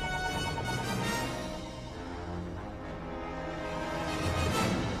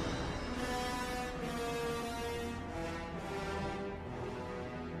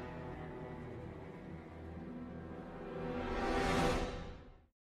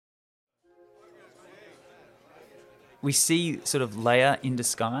 we see sort of Leia in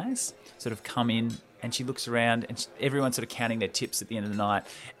disguise sort of come in, and she looks around, and everyone's sort of counting their tips at the end of the night,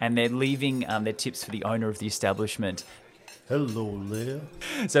 and they're leaving their tips for the owner of the establishment. Hello, Leia.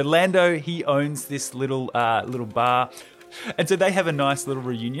 So Lando, he owns this little bar, and so they have a nice little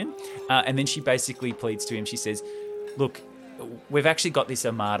reunion, and then she basically pleads to him. She says, look, we've actually got this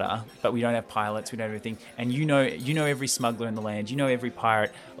armada, but we don't have pilots, we don't have everything, and you know every smuggler in the land, you know every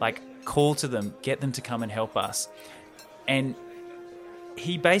pirate, like, call to them, get them to come and help us. And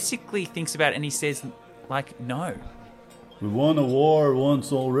he basically thinks about it and he says, like, no. We won a war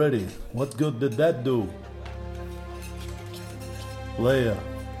once already. What good did that do? Leia,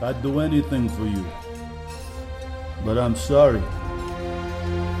 I'd do anything for you. But I'm sorry.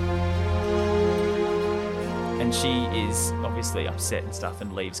 And she is obviously upset and stuff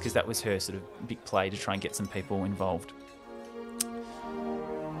and leaves, because that was her sort of big play to try and get some people involved.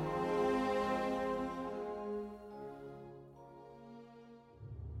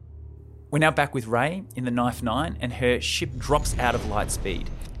 We're now back with Rey in the Knife 9, and her ship drops out of light speed.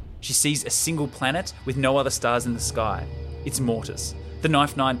 She sees a single planet with no other stars in the sky. It's Mortis. The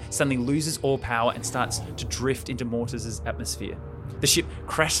Knife 9 suddenly loses all power and starts to drift into Mortis's atmosphere. The ship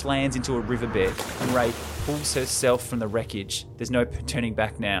crash lands into a riverbed, and Rey pulls herself from the wreckage. There's no turning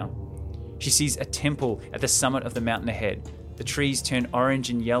back now. She sees a temple at the summit of the mountain ahead. The trees turn orange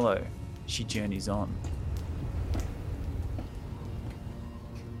and yellow. She journeys on.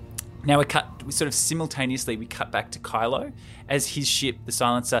 Now we cut back to Kylo as his ship, the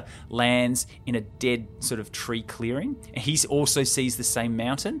Silencer, lands in a dead sort of tree clearing. And he also sees the same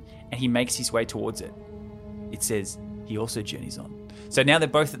mountain, and he makes his way towards it. It says he also journeys on. So now they're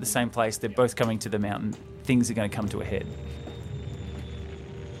both at the same place. They're both coming to the mountain. Things are going to come to a head.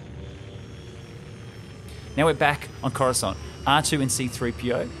 Now we're back on Coruscant. R2 and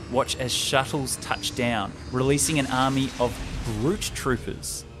C-3PO watch as shuttles touch down, releasing an army of brute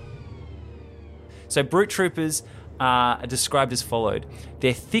troopers. So brute troopers are described as followed.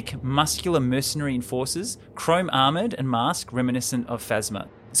 They're thick, muscular mercenary enforcers, chrome-armoured and masked, reminiscent of Phasma.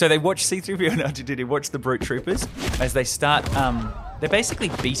 So they watch C-3PO and R2-D2 watch the brute troopers as they start... they're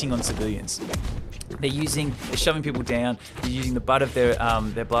basically beating on civilians. They're shoving people down. They're using the butt of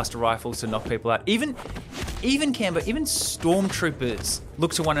their blaster rifles to knock people out. Even stormtroopers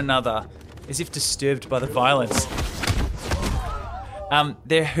look to one another as if disturbed by the violence.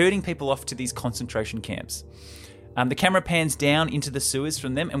 They're herding people off to these concentration camps. The camera pans down into the sewers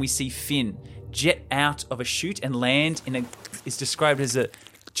from them, and we see Finn jet out of a chute and land is described as a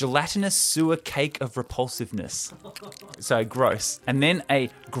gelatinous sewer cake of repulsiveness. So gross. And then a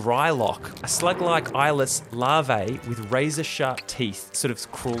Grylock, a slug-like eyeless larvae with razor-sharp teeth, sort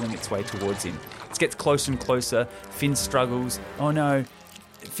of crawling its way towards him. It gets closer and closer. Finn struggles. Oh no.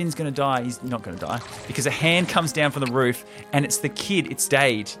 Finn's going to die. He's not going to die because a hand comes down from the roof, and it's the kid. It's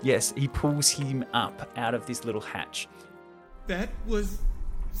Dade. Yes, he pulls him up out of this little hatch. That was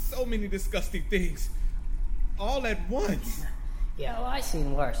so many disgusting things all at once. Yeah, well, I've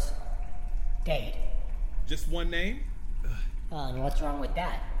seen worse. Dade. Just one name? And what's wrong with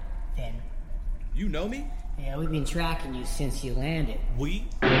that, Finn? You know me? Yeah, we've been tracking you since you landed. We?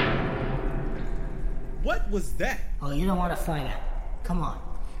 What was that? Oh, you don't want to find out. Come on.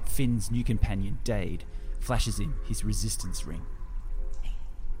 Finn's new companion, Dade, flashes him his resistance ring.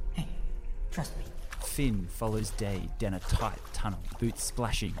 Hey, trust me. Finn follows Dade down a tight tunnel, boots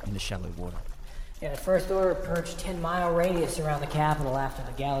splashing in the shallow water. Yeah, the First Order purged 10-mile radius around the capital after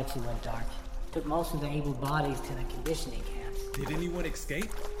the galaxy went dark. Took most of the able bodies to the conditioning camps. Did anyone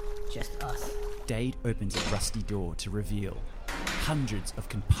escape? Just us. Dade opens a rusty door to reveal hundreds of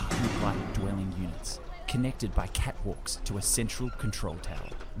compartment-like dwelling units, connected by catwalks to a central control tower.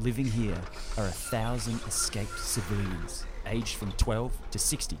 Living here are 1,000 escaped civilians, aged from 12 to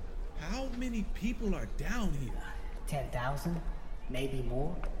 60. How many people are down here? 10,000? Maybe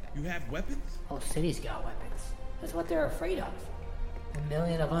more. You have weapons? Whole city's got weapons. That's what they're afraid of. A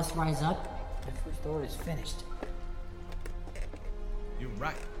million of us rise up, the First Order's finished. You're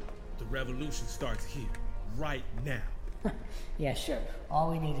right. The revolution starts here, right now. Yeah, sure.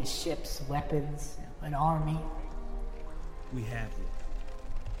 All we need is ships, weapons, an army. We have it.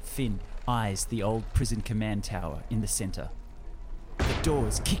 Finn eyes the old prison command tower in the center. The door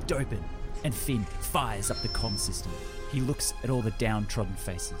is kicked open, and Finn fires up the comm system. He looks at all the downtrodden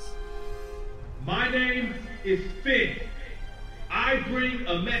faces. My name is Finn. I bring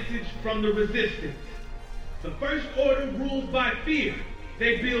a message from the Resistance. The First Order rules by fear.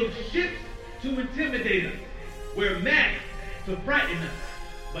 They build ships to intimidate us. Wear masks to frighten us.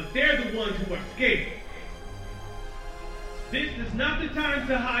 But they're the ones who are scared. This is not the time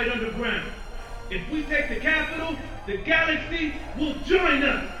to hide underground. If we take the capital, the galaxy will join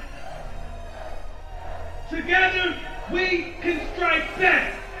us. Together, we can strike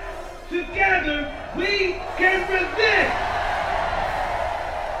back. Together, we can resist.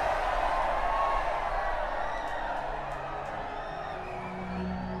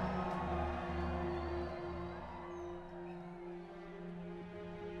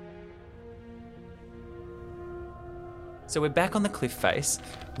 So we're back on the cliff face.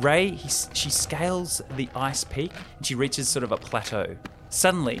 Ray, she scales the ice peak and she reaches sort of a plateau.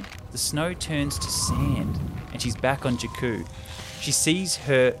 Suddenly, the snow turns to sand and she's back on Jakku. She sees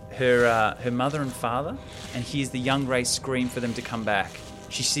her mother and father and hears the young Ray scream for them to come back.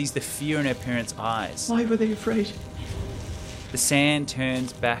 She sees the fear in her parents' eyes. Why were they afraid? The sand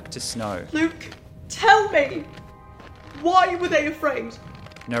turns back to snow. Luke, tell me! Why were they afraid?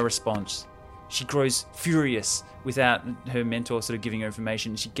 No response. She grows furious without her mentor sort of giving her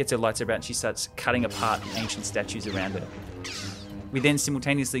information. She gets her lightsaber out and she starts cutting apart ancient statues around her. We then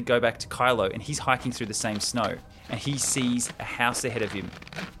simultaneously go back to Kylo and he's hiking through the same snow and he sees a house ahead of him.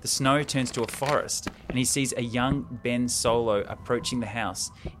 The snow turns to a forest and he sees a young Ben Solo approaching the house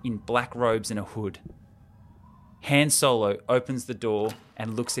in black robes and a hood. Han Solo opens the door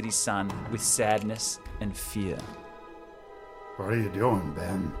and looks at his son with sadness and fear. What are you doing,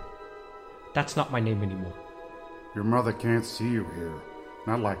 Ben? That's not my name anymore. Your mother can't see you here.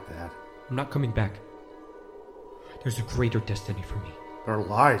 Not like that. I'm not coming back. There's a greater destiny for me. They're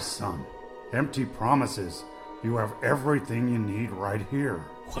lies, son. Empty promises. You have everything you need right here.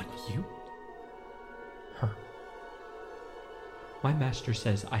 What, you? Her. My master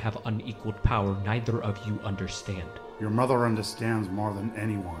says I have unequaled power neither of you understand. Your mother understands more than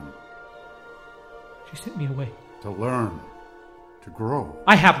anyone. She sent me away. To learn. To grow.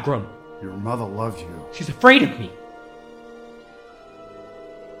 I have grown. Your mother loves you. She's afraid of me.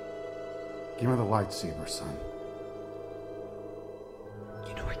 Give me the lightsaber, son.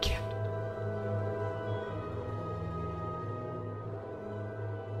 You know I can't.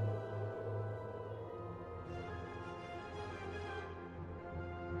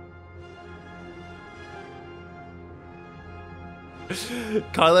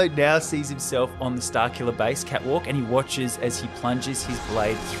 Kylo now sees himself on the Starkiller base catwalk and he watches as he plunges his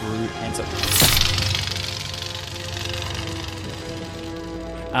blade through Han Solo.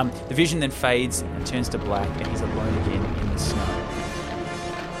 The vision then fades and turns to black and he's alone again in the snow.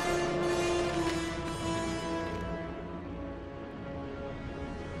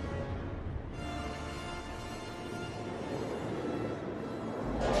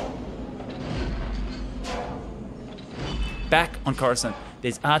 Back on Coruscant,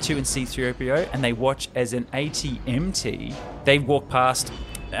 there's R2 and C-3PO, and they watch as an AT-MT. They walk past.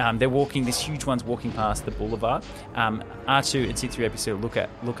 This huge one's walking past the boulevard. R2 and C-3PO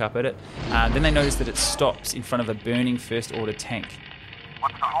look up at it. Then they notice that it stops in front of a burning First Order tank.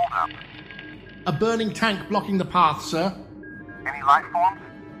 What's the holdup? A burning tank blocking the path, sir. Any life forms?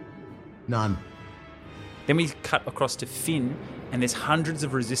 None. Then we cut across to Finn, and there's hundreds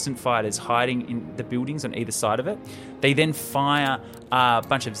of resistant fighters hiding in the buildings on either side of it. They then fire a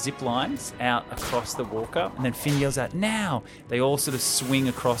bunch of zip lines out across the walker, and then Finn yells out, "Now!" They all sort of swing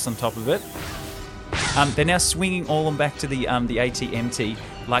across on top of it. They're now swinging all on back to the AT-MT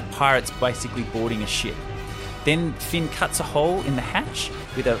like pirates basically boarding a ship. Then Finn cuts a hole in the hatch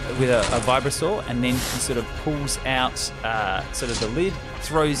with a vibrasaur, and then he sort of pulls out sort of the lid,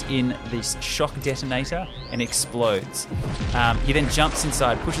 throws in this shock detonator, and explodes. He then jumps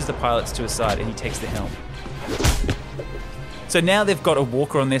inside, pushes the pilots to a side, and he takes the helm. So now they've got a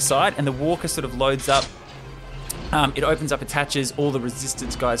walker on their side, and the walker sort of loads up. It opens up, attaches, all the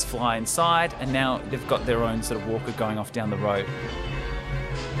resistance guys fly inside, and now they've got their own sort of walker going off down the road.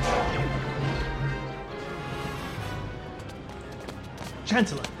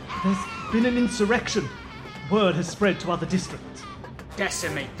 Chancellor, there's been an insurrection. Word has spread to other districts.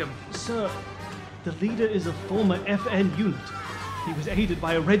 Decimate them. Sir, the leader is a former FN unit. He was aided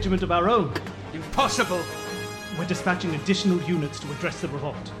by a regiment of our own. Impossible. We're dispatching additional units to address the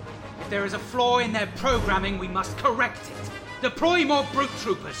revolt. If there is a flaw in their programming, we must correct it. Deploy more brute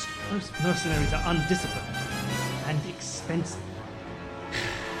troopers. Those mercenaries are undisciplined and expensive.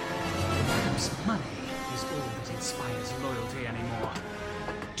 Perhaps money is all that inspires loyalty anymore.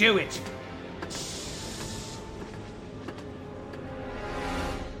 Do it!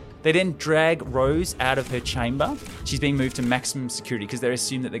 They then drag Rose out of her chamber. She's being moved to maximum security because they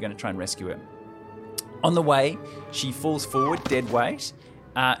assume that they're going to try and rescue her. On the way, she falls forward, dead weight,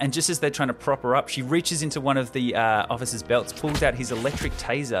 and just as they're trying to prop her up, she reaches into one of the officer's belts, pulls out his electric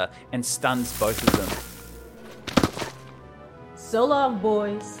taser, and stuns both of them. So long,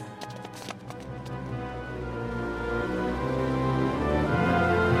 boys.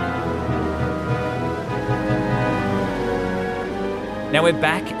 Now we're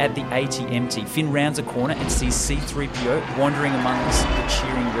back at the AT-MT. Finn rounds a corner and sees C-3PO wandering amongst the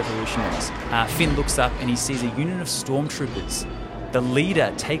cheering revolutionaries. Finn looks up and he sees a unit of stormtroopers. The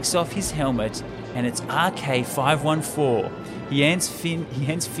leader takes off his helmet and it's RK-514. He hands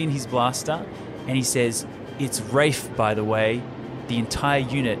Finn his blaster and he says, "It's Rafe, by the way." The entire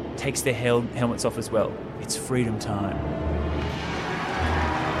unit takes their helmets off as well. It's freedom time.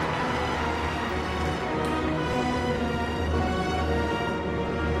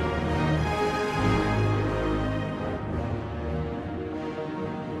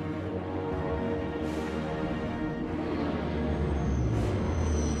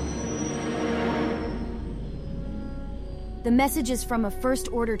 The message is from a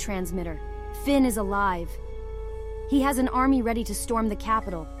First Order transmitter. Finn is alive. He has an army ready to storm the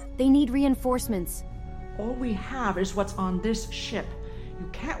capital. They need reinforcements. All we have is what's on this ship. You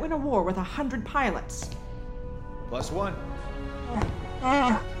can't win a war with 100 pilots. +1.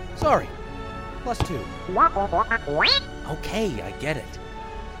 Sorry. +2. Okay, I get it.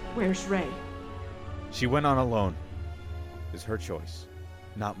 Where's Rey? She went on alone. It's her choice,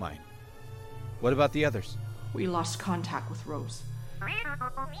 not mine. What about the others? We lost contact with Rose.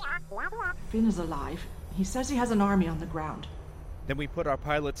 Finn is alive. He says he has an army on the ground. Then we put our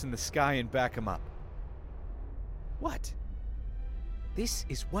pilots in the sky and back them up. What? This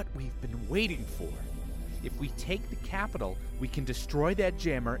is what we've been waiting for. If we take the capital, we can destroy that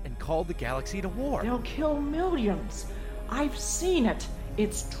jammer and call the galaxy to war. They'll kill millions. I've seen it.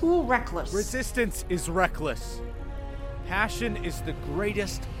 It's too reckless. Resistance is reckless. Passion is the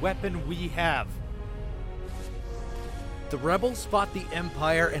greatest weapon we have. The rebels fought the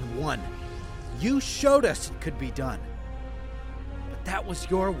Empire and won. You showed us it could be done. But that was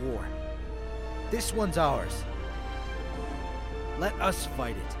your war. This one's ours. Let us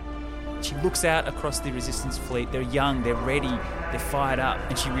fight it. She looks out across the Resistance fleet. They're young, they're ready, they're fired up,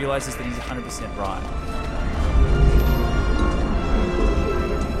 and she realizes that he's 100% right.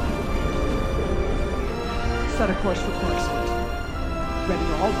 Set a course for Coruscant. Ready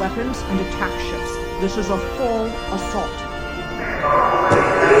all weapons and attack ships. This is a full assault.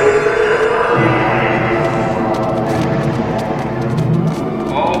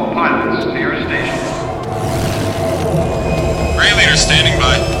 All pilots to your stations. Green Leader standing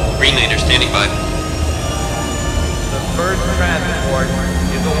by. Green Leader standing by. The first transport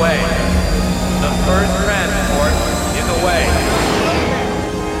is away. The first transport is away.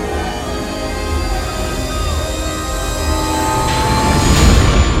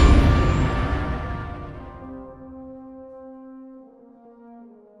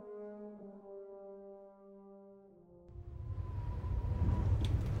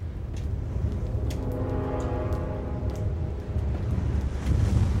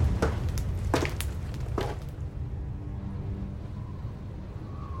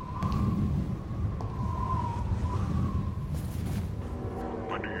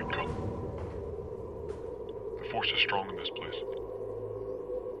 Force is strong in this place.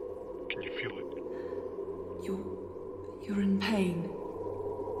 Can you feel it? You're in pain.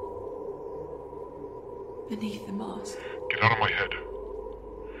 Beneath the mask. Get out of my head.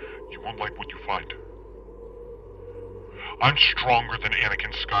 You won't like what you find. I'm stronger than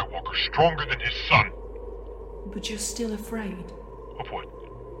Anakin Skywalker, stronger than his son. But you're still afraid. Of what?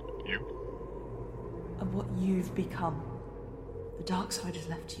 You? Of what you've become. The dark side has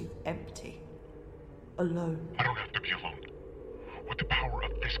left you empty. Alone. I don't have to be alone. With the power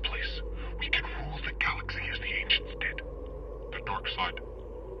of this place, we can rule the galaxy as the ancients did. The dark side.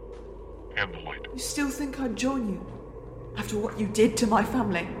 And the light. You still think I'd join you? After what you did to my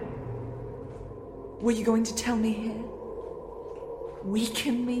family? Were you going to tell me here?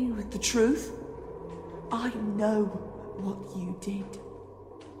 Weaken me with the truth? I know what you did.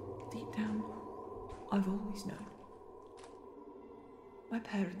 Deep down, I've always known. My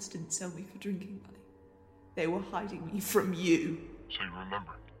parents didn't sell me for drinking money. They were hiding me from you. So you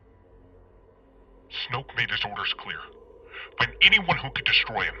remember. Snoke made his orders clear. Find anyone who could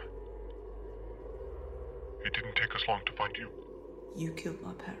destroy him. It didn't take us long to find you. You killed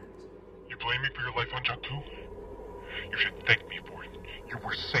my parents. You blame me for your life on Jakku? You should thank me for it. You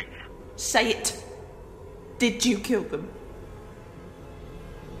were safe. Say it! Did you kill them?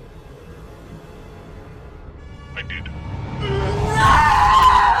 I did.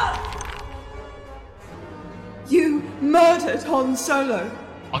 You murdered Han Solo.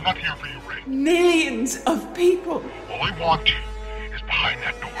 I'm not here for you, Rey. Millions of people. All I want is behind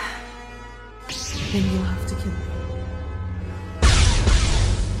that door. Then you'll have to kill me.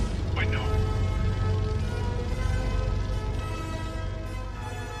 I know.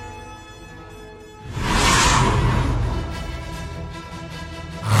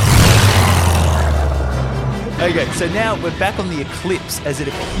 Okay, so now we're back on the Eclipse as it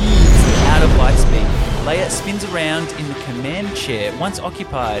appears out of lightspeed. Leia spins around in the command chair, once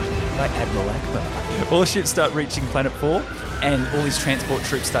occupied by Admiral Akbar. All ships start reaching Planet 4, and all these transport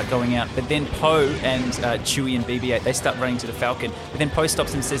troops start going out. But then Poe and Chewie and BB-8, they start running to the Falcon. But then Poe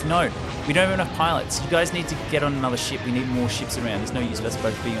stops and says, no, we don't have enough pilots. You guys need to get on another ship. We need more ships around. There's no use of us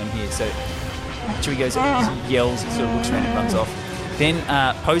both being on here. So Chewie goes, yells, sort of looks around and runs off. Then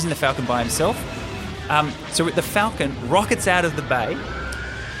Poe's in the Falcon by himself. So the Falcon rockets out of the bay,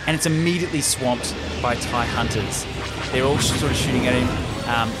 and it's immediately swamped by TIE hunters. They're all sort of shooting at him.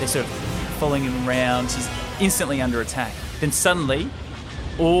 They're sort of following him around. He's instantly under attack. Then suddenly,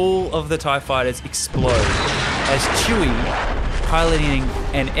 all of the TIE fighters explode as Chewie, piloting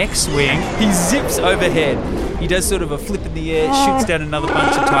an X-Wing, he zips overhead. He does sort of a flip in the air, shoots down another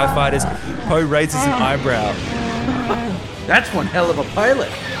bunch of TIE fighters. Poe raises an eyebrow. That's one hell of a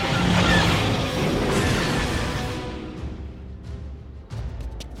pilot.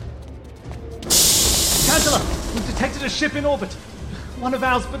 Chancellor, we've detected a ship in orbit. One of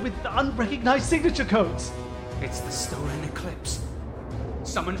ours, but with unrecognized signature codes. It's the stolen Eclipse.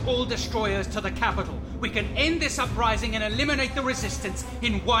 Summon all destroyers to the capital. We can end this uprising and eliminate the resistance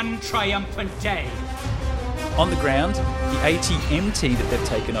in one triumphant day. On the ground, the AT-MT that they've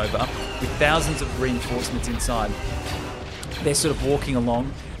taken over, with thousands of reinforcements inside, they're sort of walking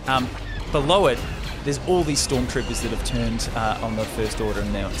along. Below it, there's all these stormtroopers that have turned on the First Order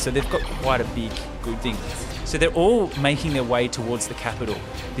now. So they've got quite a big, good thing. So they're all making their way towards the capital,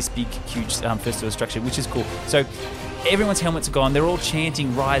 this big, huge First Order structure, which is cool. So everyone's helmets are gone. They're all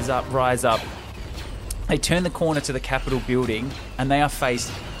chanting, rise up, rise up. They turn the corner to the Capitol building, and they are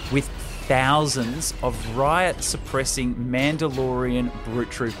faced with thousands of riot-suppressing Mandalorian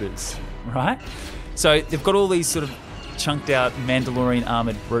brute troopers, right? So they've got all these sort of chunked out Mandalorian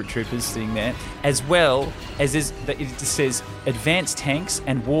armored brute troopers sitting there, as well as it says advanced tanks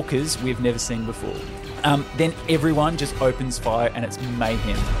and walkers we've never seen before. Then everyone just opens fire and it's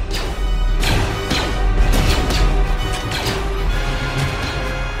mayhem.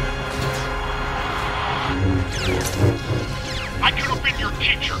 I could have been your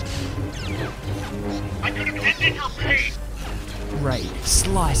teacher. I could have ended your pain. Rey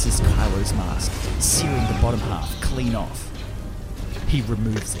slices Kylo's mask, searing the bottom half clean off. He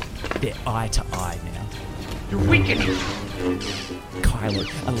removes it. They're eye to eye now. You're weakening. Kylo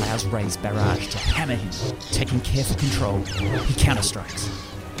allows Rey's barrage to hammer him. Taking careful control, he counterstrikes.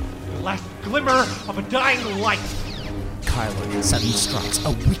 The last glimmer of a dying light. Kylo suddenly strikes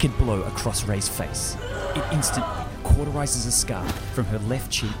a wicked blow across Rey's face. It instantly cauterizes a scar from her left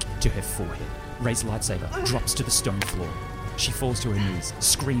cheek to her forehead. Rey's lightsaber drops to the stone floor. She falls to her knees,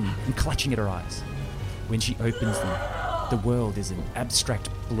 screaming and clutching at her eyes. When she opens them, the world is an abstract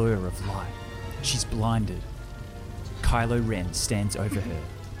blur of light. She's blinded. Kylo Ren stands over her,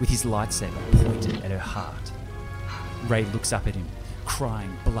 with his lightsaber pointed at her heart. Rey looks up at him,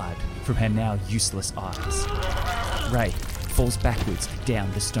 crying blood from her now useless eyes. Rey falls backwards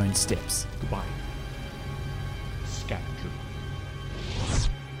down the stone steps. Goodbye, scavenger.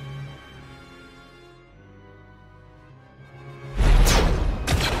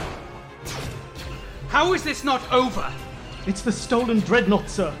 How is this not over? It's the stolen dreadnought,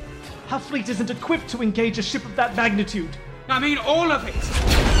 sir. Our fleet isn't equipped to engage a ship of that magnitude. I mean all of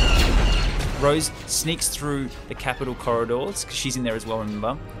it! Rose sneaks through the Capitol corridors, because she's in there as well,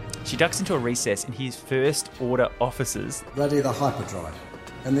 remember? She ducks into a recess and hears First Order officers. Ready the hyperdrive.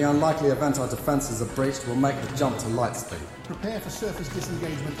 In the unlikely event our defences are breached, we'll make the jump to lightspeed. Prepare for surface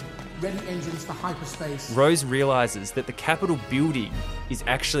disengagement. Ready engines for hyperspace. Rose realizes that the Capitol building is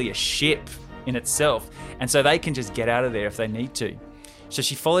actually a ship in itself, and so they can just get out of there if they need to. So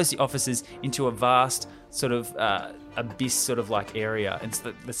she follows the officers into a vast sort of abyss sort of like area. It's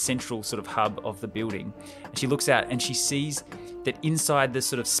the central sort of hub of the building. And she looks out and she sees that inside the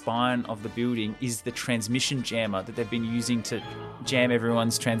sort of spine of the building is the transmission jammer that they've been using to jam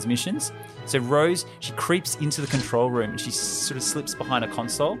everyone's transmissions. So Rose, she creeps into the control room and she sort of slips behind a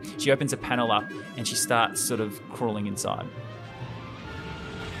console. She opens a panel up and she starts sort of crawling inside.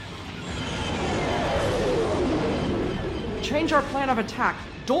 Change our plan of attack.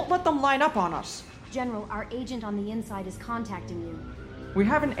 Don't let them line up on us. General, our agent on the inside is contacting you. We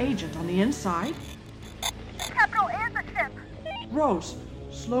have an agent on the inside? Capital and the ship. Rose,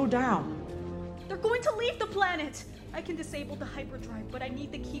 slow down. They're going to leave the planet. I can disable the hyperdrive, but I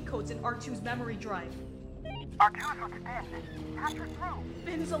need the key codes in R2's memory drive. R2's with Finn. Patch her through.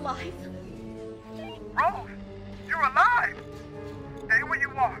 Finn's alive. Rose, you're alive. Stay where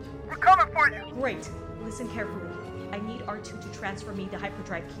you are. We're coming for you. Great. Listen carefully. I need R2 to transfer me the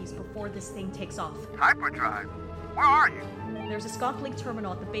hyperdrive keys before this thing takes off. Hyperdrive? Where are you? There's a Scomp-Link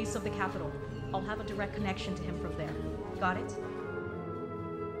terminal at the base of the Capitol. I'll have a direct connection to him from there. Got it?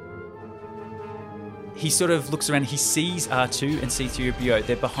 He sort of looks around. He sees R2 and C-3PO.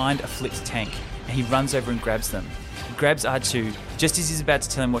 They're behind a flipped tank, and he runs over and grabs them. He grabs R2. Just as he's about to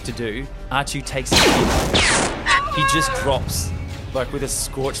tell him what to do, R2 takes a hit. He just drops, like with a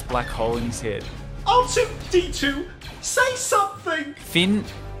scorched black hole in his head. R2-D2, say something! Finn,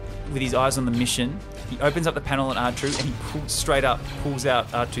 with his eyes on the mission, he opens up the panel on R2 and he pulls out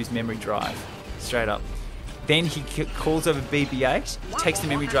R2's memory drive. Straight up. Then he calls over BB-8, takes the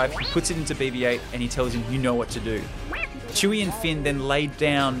memory drive, he puts it into BB-8, and he tells him, you know what to do. Chewie and Finn then lay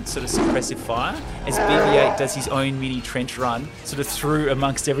down sort of suppressive fire as BB-8 does his own mini trench run sort of through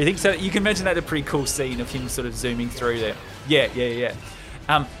amongst everything. So you can imagine that a pretty cool scene of him sort of zooming through there. Yeah.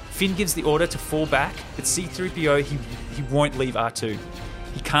 Finn gives the order to fall back, but C-3PO, he won't leave R2.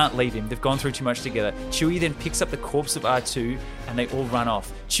 He can't leave him. They've gone through too much together. Chewie then picks up the corpse of R2 and they all run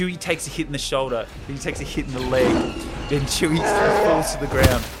off. Chewie takes a hit in the shoulder. He takes a hit in the leg. Then Chewie falls to the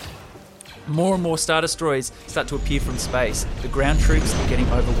ground. More and more Star Destroyers start to appear from space. The ground troops are getting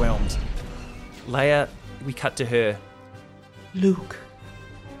overwhelmed. Leia, we cut to her. Luke,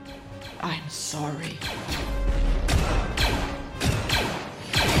 I'm sorry.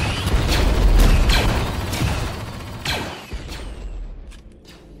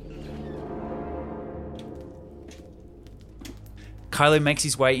 Kylo makes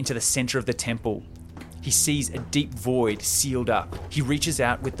his way into the center of the temple. He sees a deep void sealed up. He reaches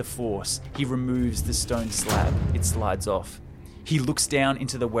out with the Force. He removes the stone slab. It slides off. He looks down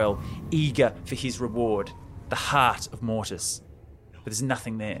into the well, eager for his reward, the heart of Mortis. But there's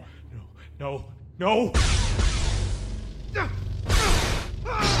nothing there. No!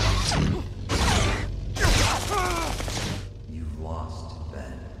 You've lost,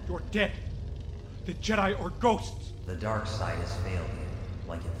 Ben. You're dead. The Jedi are ghosts. The dark side has failed you,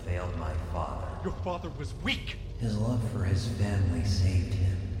 like it failed my father. Your father was weak. His love for his family saved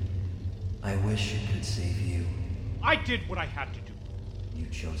him. I wish it could save you. I did what I had to do. You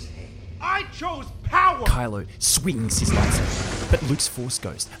chose hate. I chose power! Kylo swings his lightsaber, but Luke's Force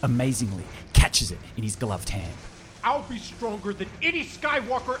Ghost, amazingly, catches it in his gloved hand. I'll be stronger than any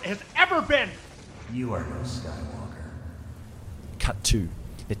Skywalker has ever been! You are no Skywalker. Cut to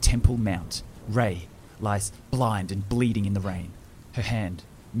the Temple Mount. Rey lies blind and bleeding in the rain. Her hand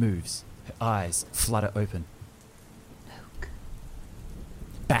moves. Her eyes flutter open. Luke.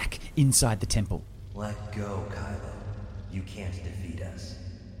 Back inside the temple. Let go, Kylo. You can't defeat us.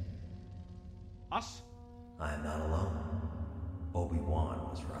 Us? I am not alone. Obi-Wan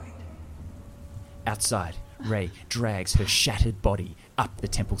was right. Outside, Rey drags her shattered body up the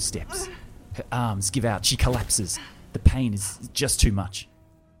temple steps. Her arms give out. She collapses. The pain is just too much.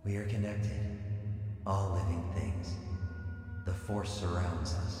 We are connected. All living things. The Force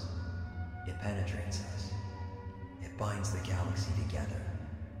surrounds us. It penetrates us. It binds the galaxy together.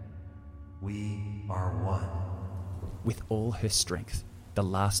 We are one. With all her strength, the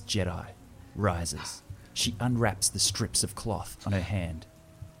last Jedi rises. She unwraps the strips of cloth on her hand.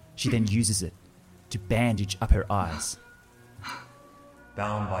 She then uses it to bandage up her eyes.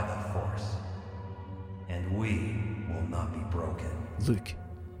 Bound by the Force. And we will not be broken. Luke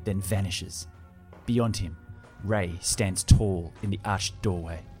then vanishes. Beyond him, Rey stands tall in the arched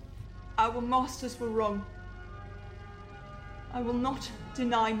doorway. Our masters were wrong. I will not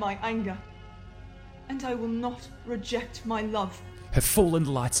deny my anger. And I will not reject my love. Her fallen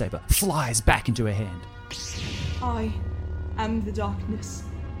lightsaber flies back into her hand. I am the darkness,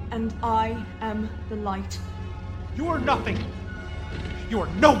 and I am the light. You are nothing. You are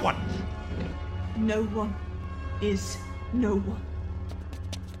no one. No one is no one.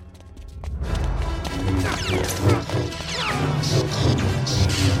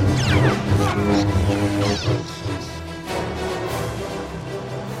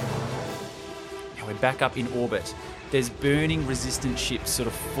 Now we're back up in orbit. There's burning resistant ships sort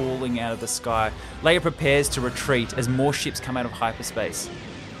of falling out of the sky. Leia prepares to retreat as more ships come out of hyperspace.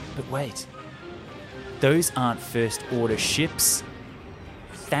 But wait, those aren't First Order ships.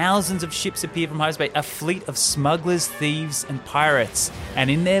 Thousands of ships appear from hyperspace, a fleet of smugglers, thieves, and pirates. And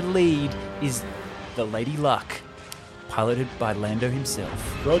in their lead is the Lady Luck, piloted by Lando himself.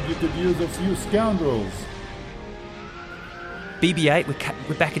 Thought you could use a few scoundrels. BB-8,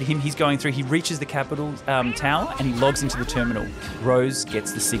 we're back at him. He's going through. He reaches the Capitol tower and he logs into the terminal. Rose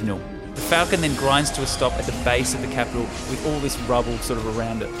gets the signal. The Falcon then grinds to a stop at the base of the Capitol with all this rubble sort of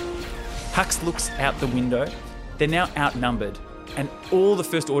around it. Hux looks out the window. They're now outnumbered and all the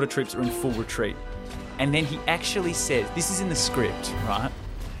First Order troops are in full retreat. And then he actually says, this is in the script, right?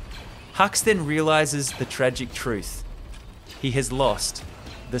 Hux then realizes the tragic truth. He has lost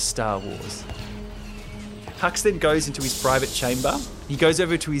the Star Wars. Hux then goes into his private chamber. He goes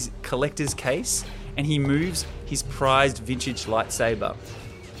over to his collector's case and he moves his prized vintage lightsaber.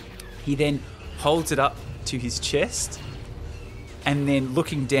 He then holds it up to his chest and then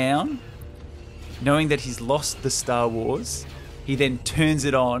looking down, knowing that he's lost the Star Wars, he then turns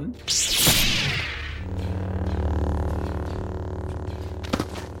it on.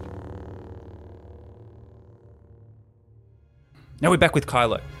 Now we're back with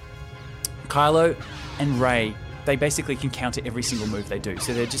Kylo. Kylo and Rey, they basically can counter every single move they do.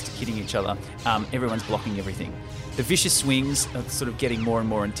 So they're just hitting each other. Everyone's blocking everything. The vicious swings are sort of getting more and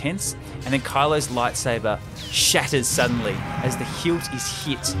more intense. And then Kylo's lightsaber shatters suddenly as the hilt is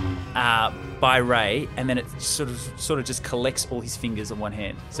hit by Rey. And then it sort of just collects all his fingers on one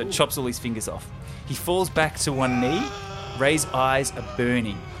hand. So it chops all his fingers off. He falls back to one knee. Rey's eyes are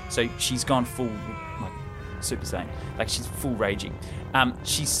burning. So she's gone full, like, Super Saiyan. Like, she's full raging.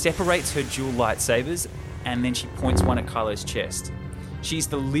 She separates her dual lightsabers and then she points one at Kylo's chest. She's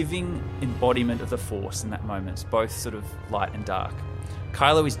the living embodiment of the Force in that moment, both sort of light and dark.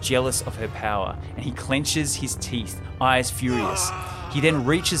 Kylo is jealous of her power and he clenches his teeth, eyes furious. He then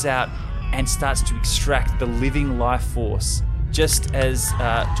reaches out and starts to extract the living life force, just as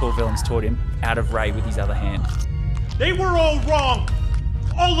Torvald's taught him, out of Rey with his other hand. They were all wrong!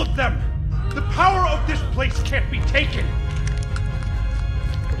 All of them! The power of this place can't be taken!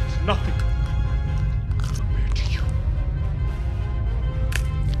 But it's nothing compared to you.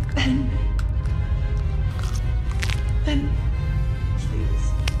 Ben,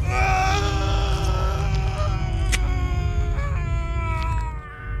 please.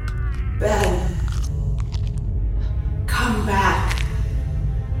 Ben, come back.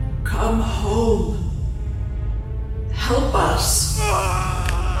 Come home. Help us.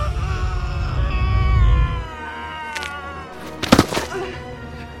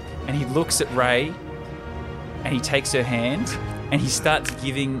 And he looks at Rey and he takes her hand and he starts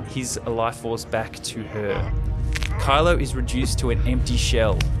giving his life force back to her. Kylo is reduced to an empty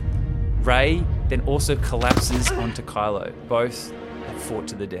shell. Rey then also collapses onto Kylo. Both have fought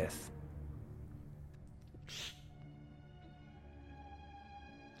to the death.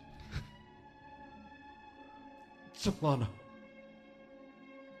 Solana.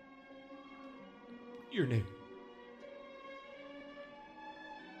 Your name.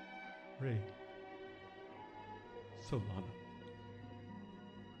 Rey. Solana.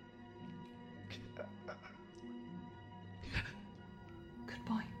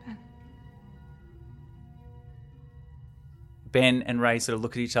 Goodbye, Ben. Ben and Rey sort of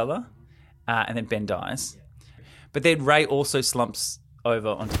look at each other, and then Ben dies. But then Rey also slumps over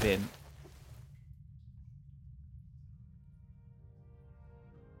onto Ben.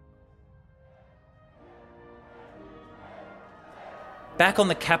 Back on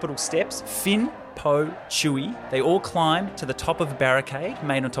the Capitol steps, Finn, Poe, Chewie, they all climb to the top of a barricade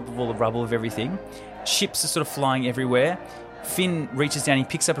made on top of all the rubble of everything. Ships are sort of flying everywhere. Finn reaches down, he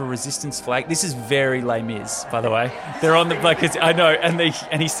picks up a resistance flag. This is very Les Mis, by the way. They're on the blankets, I know, and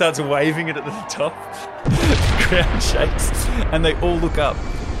he starts waving it at the top. The ground shakes, and they all look up.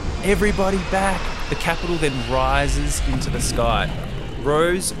 Everybody back. The Capitol then rises into the sky.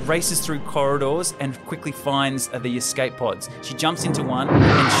 Rose races through corridors and quickly finds the escape pods. She jumps into one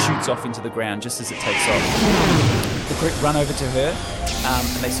and shoots off into the ground just as it takes off. The group run over to her and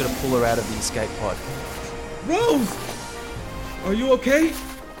they sort of pull her out of the escape pod. Rose! Are you okay?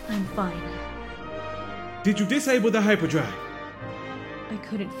 I'm fine. Did you disable the hyperdrive? I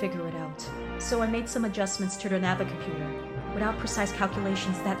couldn't figure it out, so I made some adjustments to the Navicomputer. Without precise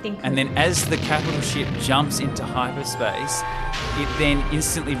calculations, that thing could... And then as the capital ship jumps into hyperspace, it then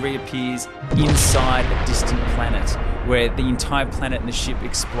instantly reappears inside a distant planet, where the entire planet and the ship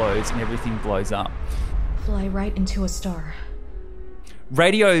explodes and everything blows up. Fly right into a star.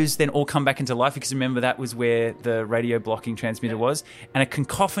 Radios then all come back into life, because remember that was where the radio blocking transmitter was, and a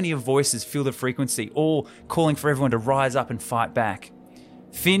cacophony of voices fill the frequency, all calling for everyone to rise up and fight back.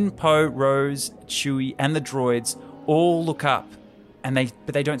 Finn, Poe, Rose, Chewie, and the droids all look up,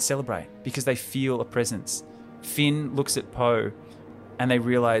 but they don't celebrate because they feel a presence. Finn looks at Poe, and they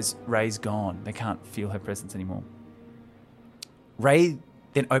realize Rey's gone. They can't feel her presence anymore. Rey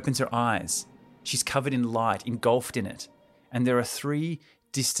then opens her eyes. She's covered in light, engulfed in it, and there are 3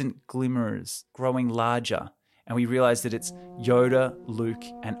 distant glimmerers growing larger, and we realize that it's Yoda, Luke,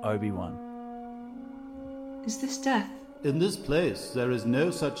 and Obi-Wan. Is this death? In this place, there is no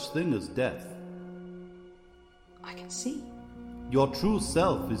such thing as death. I can see. Your true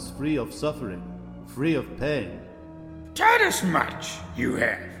self is free of suffering. free of pain. Taught us much, you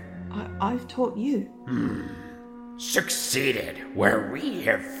have. I've taught you. Succeeded where we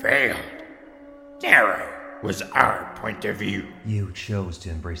have failed. Narrow was our point of view. You chose to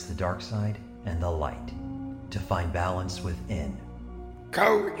embrace the dark side and the light, to find balance within.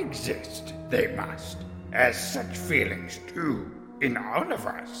 Coexist they must, as such feelings do in all of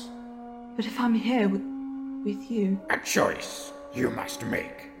us. But if I'm here with you... A choice you must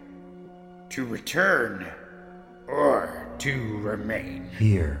make. To return, or to remain.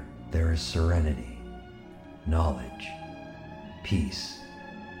 Here there is serenity, knowledge, peace.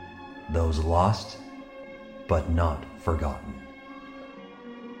 Those lost, but not forgotten.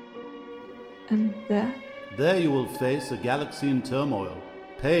 And there? There you will face a galaxy in turmoil,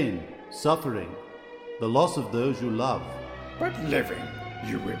 pain, suffering, the loss of those you love. But living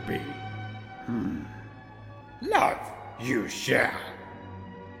you will be. Love you shall.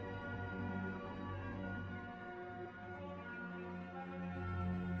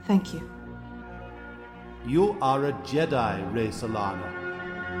 Thank you. You are a Jedi, Rey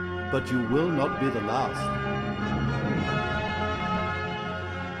Solana, but you will not be the last.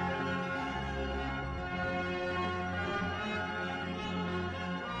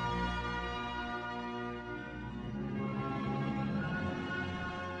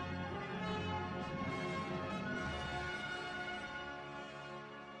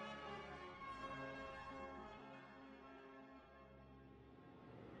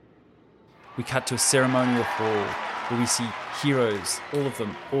 We cut to a ceremonial hall where we see heroes, all of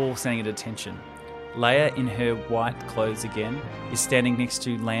them, all standing at attention. Leia, in her white clothes again, is standing next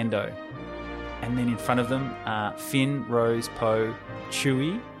to Lando. And then in front of them are Finn, Rose, Poe,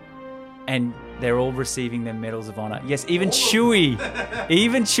 Chewie, and they're all receiving their medals of honor. Yes, even Chewie.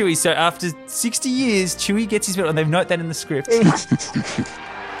 Even Chewie. So after 60 years, Chewie gets his medal, and they've noted that in the script.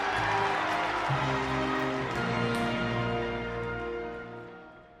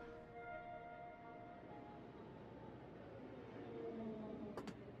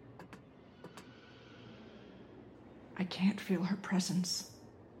 I can't feel her presence.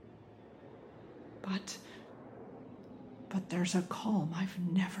 But there's a calm I've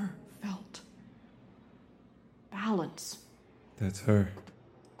never felt. Balance. That's her.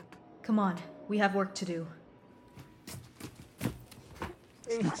 Come on, we have work to do.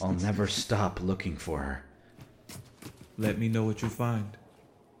 I'll never stop looking for her. Let me know what you find.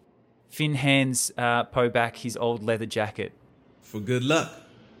 Finn hands Poe back his old leather jacket. For good luck.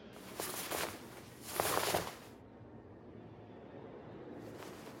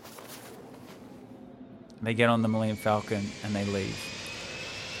 They get on the Millennium Falcon and they leave.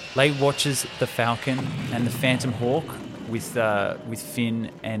 Leia watches the Falcon and the Phantom Hawk with Finn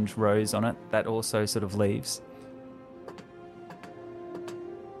and Rose on it. That also sort of leaves.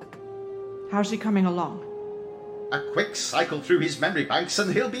 How's he coming along? A quick cycle through his memory banks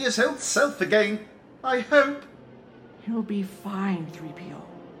and he'll be his old self again. I hope. He'll be fine, 3PO.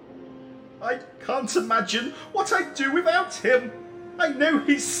 I can't imagine what I'd do without him. I know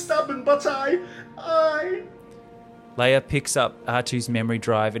he's stubborn, but I... Leia picks up R2's memory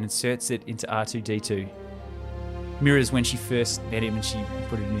drive and inserts it into R2-D2. Mirrors when she first met him and she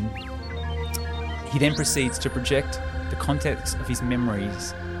put it in. He then proceeds to project the context of his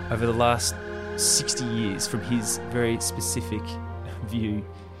memories over the last 60 years from his very specific view,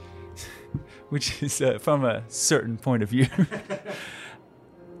 which is from a certain point of view.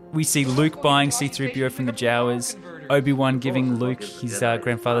 We see Luke buying C-3PO from the Jawas, Obi-Wan giving Luke his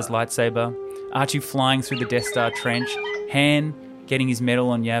grandfather's lightsaber, R2 flying through the Death Star trench, Han getting his medal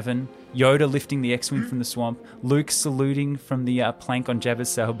on Yavin, Yoda lifting the X-Wing from the swamp, Luke saluting from the plank on Jabba's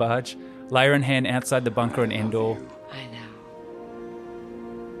sail barge, Leia and Han outside the bunker on Endor. I know.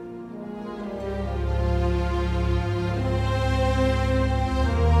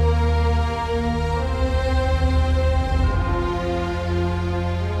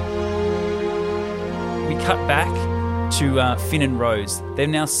 Cut back to Finn and Rose. They've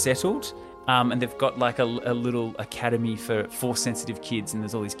now settled, and they've got like a little academy for Force-sensitive kids, and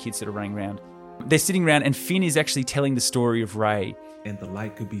there's all these kids that are running around. They're sitting around, and Finn is actually telling the story of Rey. And the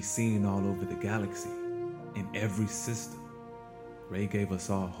light could be seen all over the galaxy, in every system. Rey gave us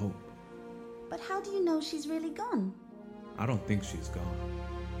all hope. But how do you know she's really gone? I don't think she's gone.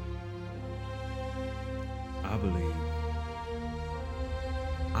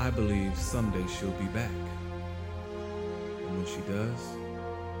 I believe someday she'll be back. And when she does,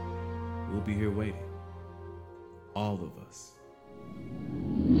 we'll be here waiting. All of us.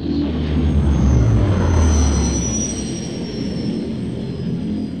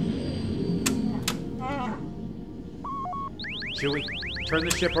 Chewie, turn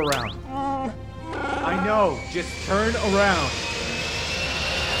the ship around. I know. Just turn around.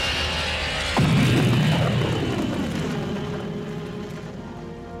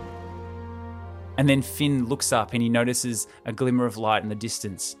 And then Finn looks up and he notices a glimmer of light in the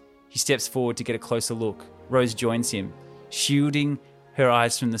distance. He steps forward to get a closer look. Rose joins him. Shielding her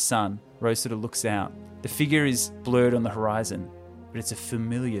eyes from the sun, Rose sort of looks out. The figure is blurred on the horizon, but it's a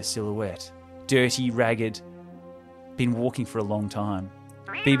familiar silhouette. Dirty, ragged, been walking for a long time.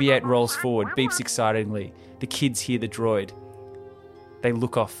 BB-8 rolls forward, beeps excitedly. The kids hear the droid. They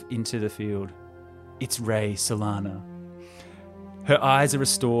look off into the field. It's Rey Solana. Her eyes are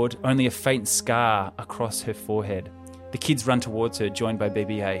restored, only a faint scar across her forehead. The kids run towards her, joined by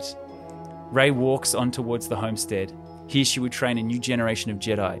BB-8. Rey walks on towards the homestead. Here she would train a new generation of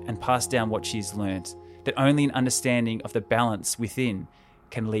Jedi and pass down what she's learnt, that only an understanding of the balance within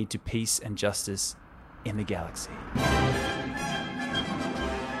can lead to peace and justice in the galaxy.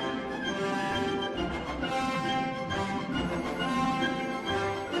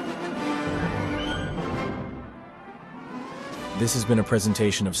 This has been a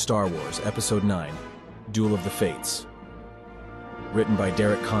presentation of Star Wars Episode 9, Duel of the Fates. Written by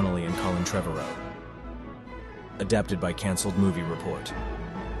Derek Connolly and Colin Trevorrow. Adapted by Cancelled Movie Report.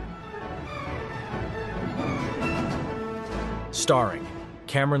 Starring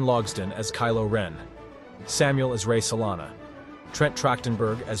Cameron Logsdon as Kylo Ren, Samuel as Rey Solana, Trent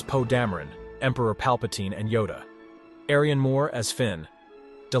Trachtenberg as Poe Dameron, Emperor Palpatine and Yoda, Arian Moore as Finn,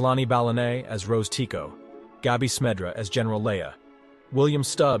 Delaney Balanet as Rose Tico, Gabby Smedra as General Leia, William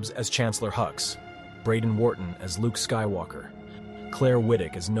Stubbs as Chancellor Hux, Braden Wharton as Luke Skywalker, Claire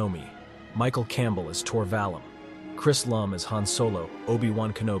Whittick as Nomi, Michael Campbell as Tor Valum, Chris Lum as Han Solo,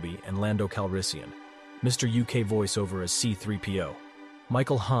 Obi-Wan Kenobi, and Lando Calrissian, Mr. UK voiceover as C-3PO,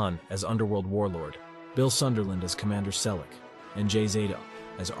 Michael Hahn as Underworld Warlord, Bill Sunderland as Commander Selleck, and Jay Zeta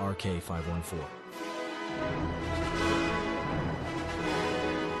as RK-514.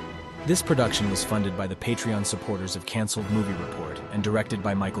 This production was funded by the Patreon supporters of Cancelled Movie Report and directed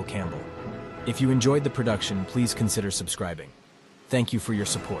by Michael Campbell. If you enjoyed the production, please consider subscribing. Thank you for your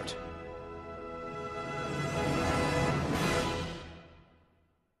support.